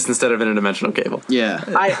doing this instead of interdimensional cable." Yeah,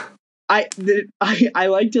 I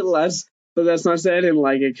liked it less, but that's not to say I didn't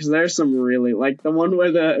like it, because there's some really like the one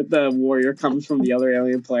where the warrior comes from the other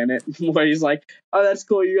alien planet, where he's like, "Oh, that's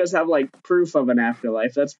cool. You guys have like proof of an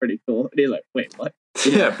afterlife. That's pretty cool." And he's like, "Wait, what?"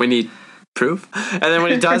 Yeah, we need proof. And then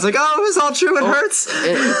when he dies, like, "Oh, it was all true. It hurts."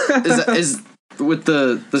 Is with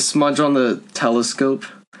the smudge on the telescope.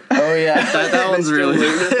 Oh yeah, that one's really.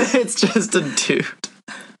 It's just a dude.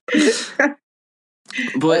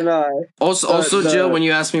 But also, Joe, when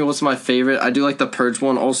you asked me what's my favorite, I do like the Purge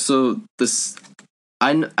one. Also,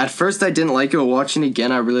 at first I didn't like it, but watching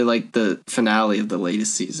again, I really like the finale of the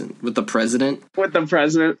latest season with the president.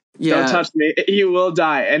 Yeah. Don't touch me. You will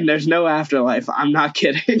die, and there's no afterlife. I'm not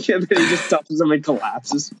kidding. And then he just touches him and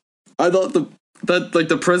collapses. I thought the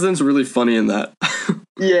president's really funny in that.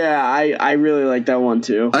 Yeah, I really like that one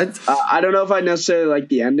too. I don't know if I necessarily like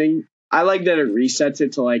the ending. I like that it resets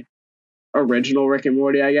it to like original Rick and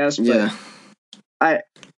Morty, I guess. But yeah.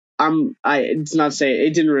 It's not saying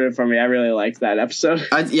it didn't ruin it for me. I really liked that episode.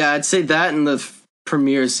 I'd say that and the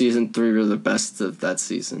premiere of season 3 were the best of that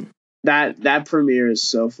season. That premiere is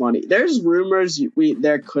so funny. There's rumors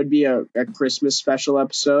there could be a Christmas special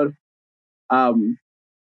episode, that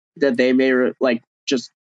they may just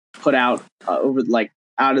put out over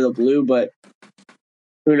out of the blue, but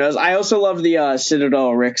who knows? I also love the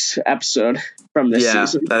Citadel Ricks episode from this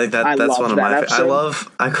season. I think that's one of my favorites.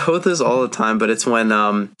 I quote this all the time, but it's when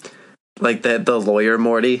the lawyer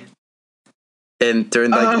Morty. And during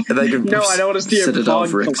no, I don't want to see your Pog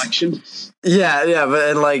collection. Yeah,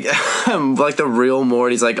 but the real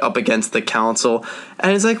Morty's up against the council,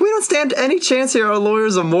 and he's like, we don't stand any chance here. Our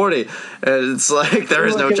lawyer's a Morty, and it's like there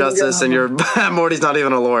is no justice, and Morty's not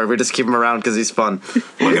even a lawyer. We just keep him around because he's fun.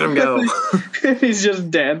 Look at him go. He's just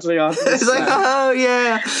dancing off. He's like, oh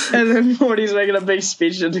yeah, and then Morty's making a big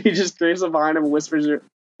speech, and he just creeps up behind him and whispers,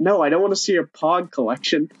 "No, I don't want to see your Pog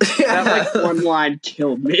collection." Yeah. That one line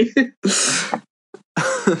killed me.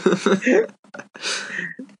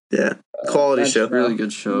 Yeah, quality show. Really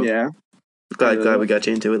good show. Yeah, glad we got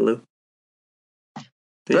you into it, Lou.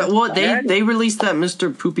 Yeah. Well, they released that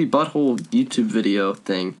Mr. Poopy Butthole YouTube video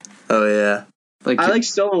thing. Oh yeah, I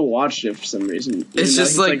still haven't watched it for some reason. It's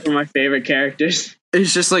just one of my favorite characters.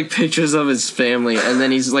 It's just pictures of his family, and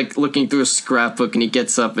then he's looking through a scrapbook, and he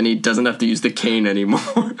gets up, and he doesn't have to use the cane anymore.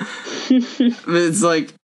 It's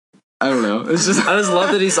I don't know. It's just I just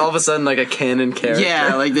love that he's all of a sudden a canon character.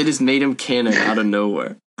 Yeah, they just made him canon out of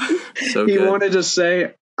nowhere. So he wanted to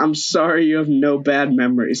say, "I'm sorry, you have no bad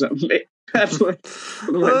memories of me." That's what.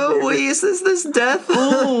 Oh, wait, is this death?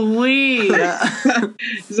 Oh, wait.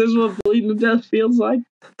 Is this what bleeding to death feels like?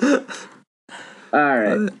 All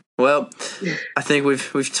right. Well, I think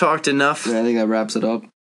we've talked enough. Yeah, I think that wraps it up.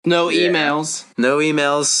 No emails. No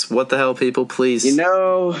emails. What the hell, people? Please. You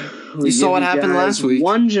saw what happened last week.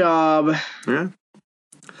 One job. Yeah.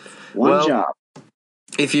 One job.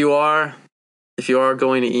 If you are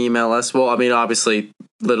going to email us, well, I mean, obviously,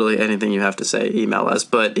 literally anything you have to say, email us.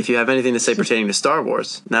 But if you have anything to say pertaining to Star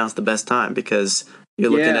Wars, now's the best time because you're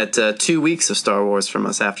looking at 2 weeks of Star Wars from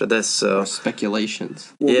us after this. So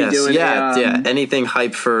speculations. Anything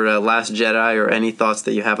hype for Last Jedi or any thoughts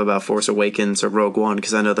that you have about Force Awakens or Rogue One,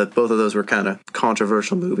 because I know that both of those were kind of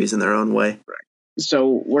controversial movies in their own way. Right.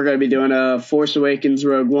 So we're going to be doing a Force Awakens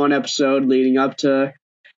Rogue One episode leading up to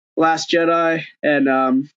Last Jedi,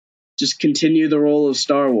 and just continue the role of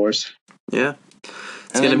Star Wars. Yeah.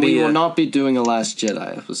 We will not be doing a Last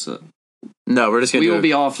Jedi episode. No, we're just going to We will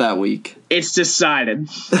be off that week. It's decided.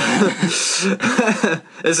 This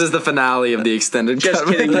is the finale of the extended Just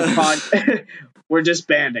cut. kidding. We're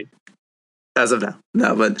disbanding. As of now.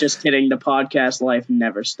 No, but... Just kidding. The podcast life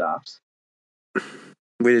never stops.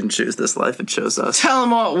 We didn't choose this life. It chose us. Tell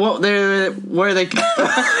them where they can...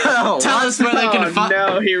 Tell us where they can find...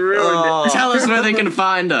 No, he ruined it. Tell us where they can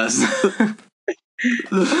find us.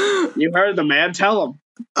 You heard the man. Tell him.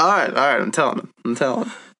 All right. I'm telling him.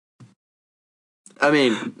 I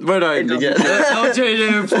mean, where do I begin?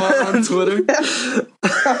 LJJR on Twitter.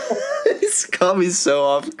 It's caught me so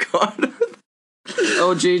off guard.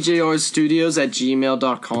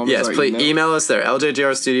 LJJRstudios@gmail.com. Yes, please email us there.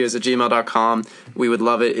 LJJRstudios@gmail.com. We would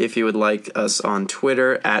love it if you would like us on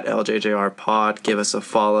Twitter @LJJRpod. Give us a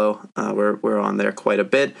follow. We're on there quite a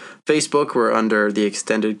bit. Facebook, we're under the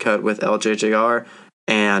extended cut with LJJR.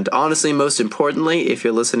 And honestly, most importantly, if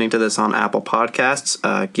you're listening to this on Apple Podcasts,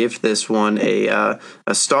 give this one a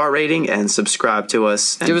star rating and subscribe to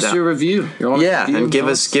us. And, give us your review. And give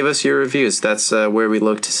us your reviews. That's where we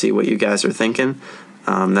look to see what you guys are thinking.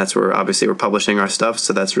 That's where obviously we're publishing our stuff,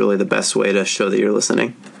 so that's really the best way to show that you're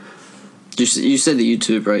listening. You said the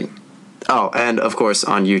YouTube, right? Oh, and of course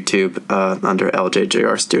on YouTube under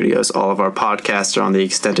LJJR Studios, all of our podcasts are on the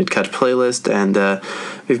Extended Cut playlist, and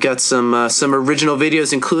we've got some original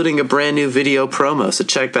videos, including a brand new video promo. So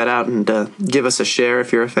check that out and give us a share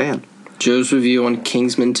if you're a fan. Joe's review on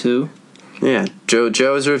Kingsman 2. Yeah,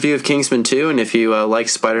 Joe's review of Kingsman 2, and if you like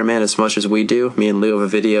Spider-Man as much as we do, me and Lou have a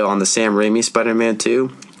video on the Sam Raimi Spider-Man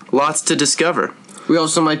 2. Lots to discover. We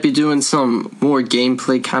also might be doing some more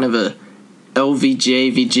gameplay, kind of a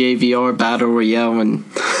LVJ, VJVR Battle Royale and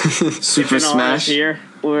Super Smash. Here.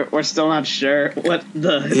 We're still not sure what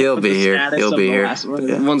the He'll be here.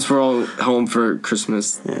 Yeah. Once we're all home for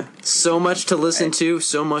Christmas. Yeah. So much to listen to,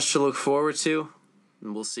 so much to look forward to,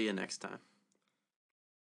 and we'll see you next time.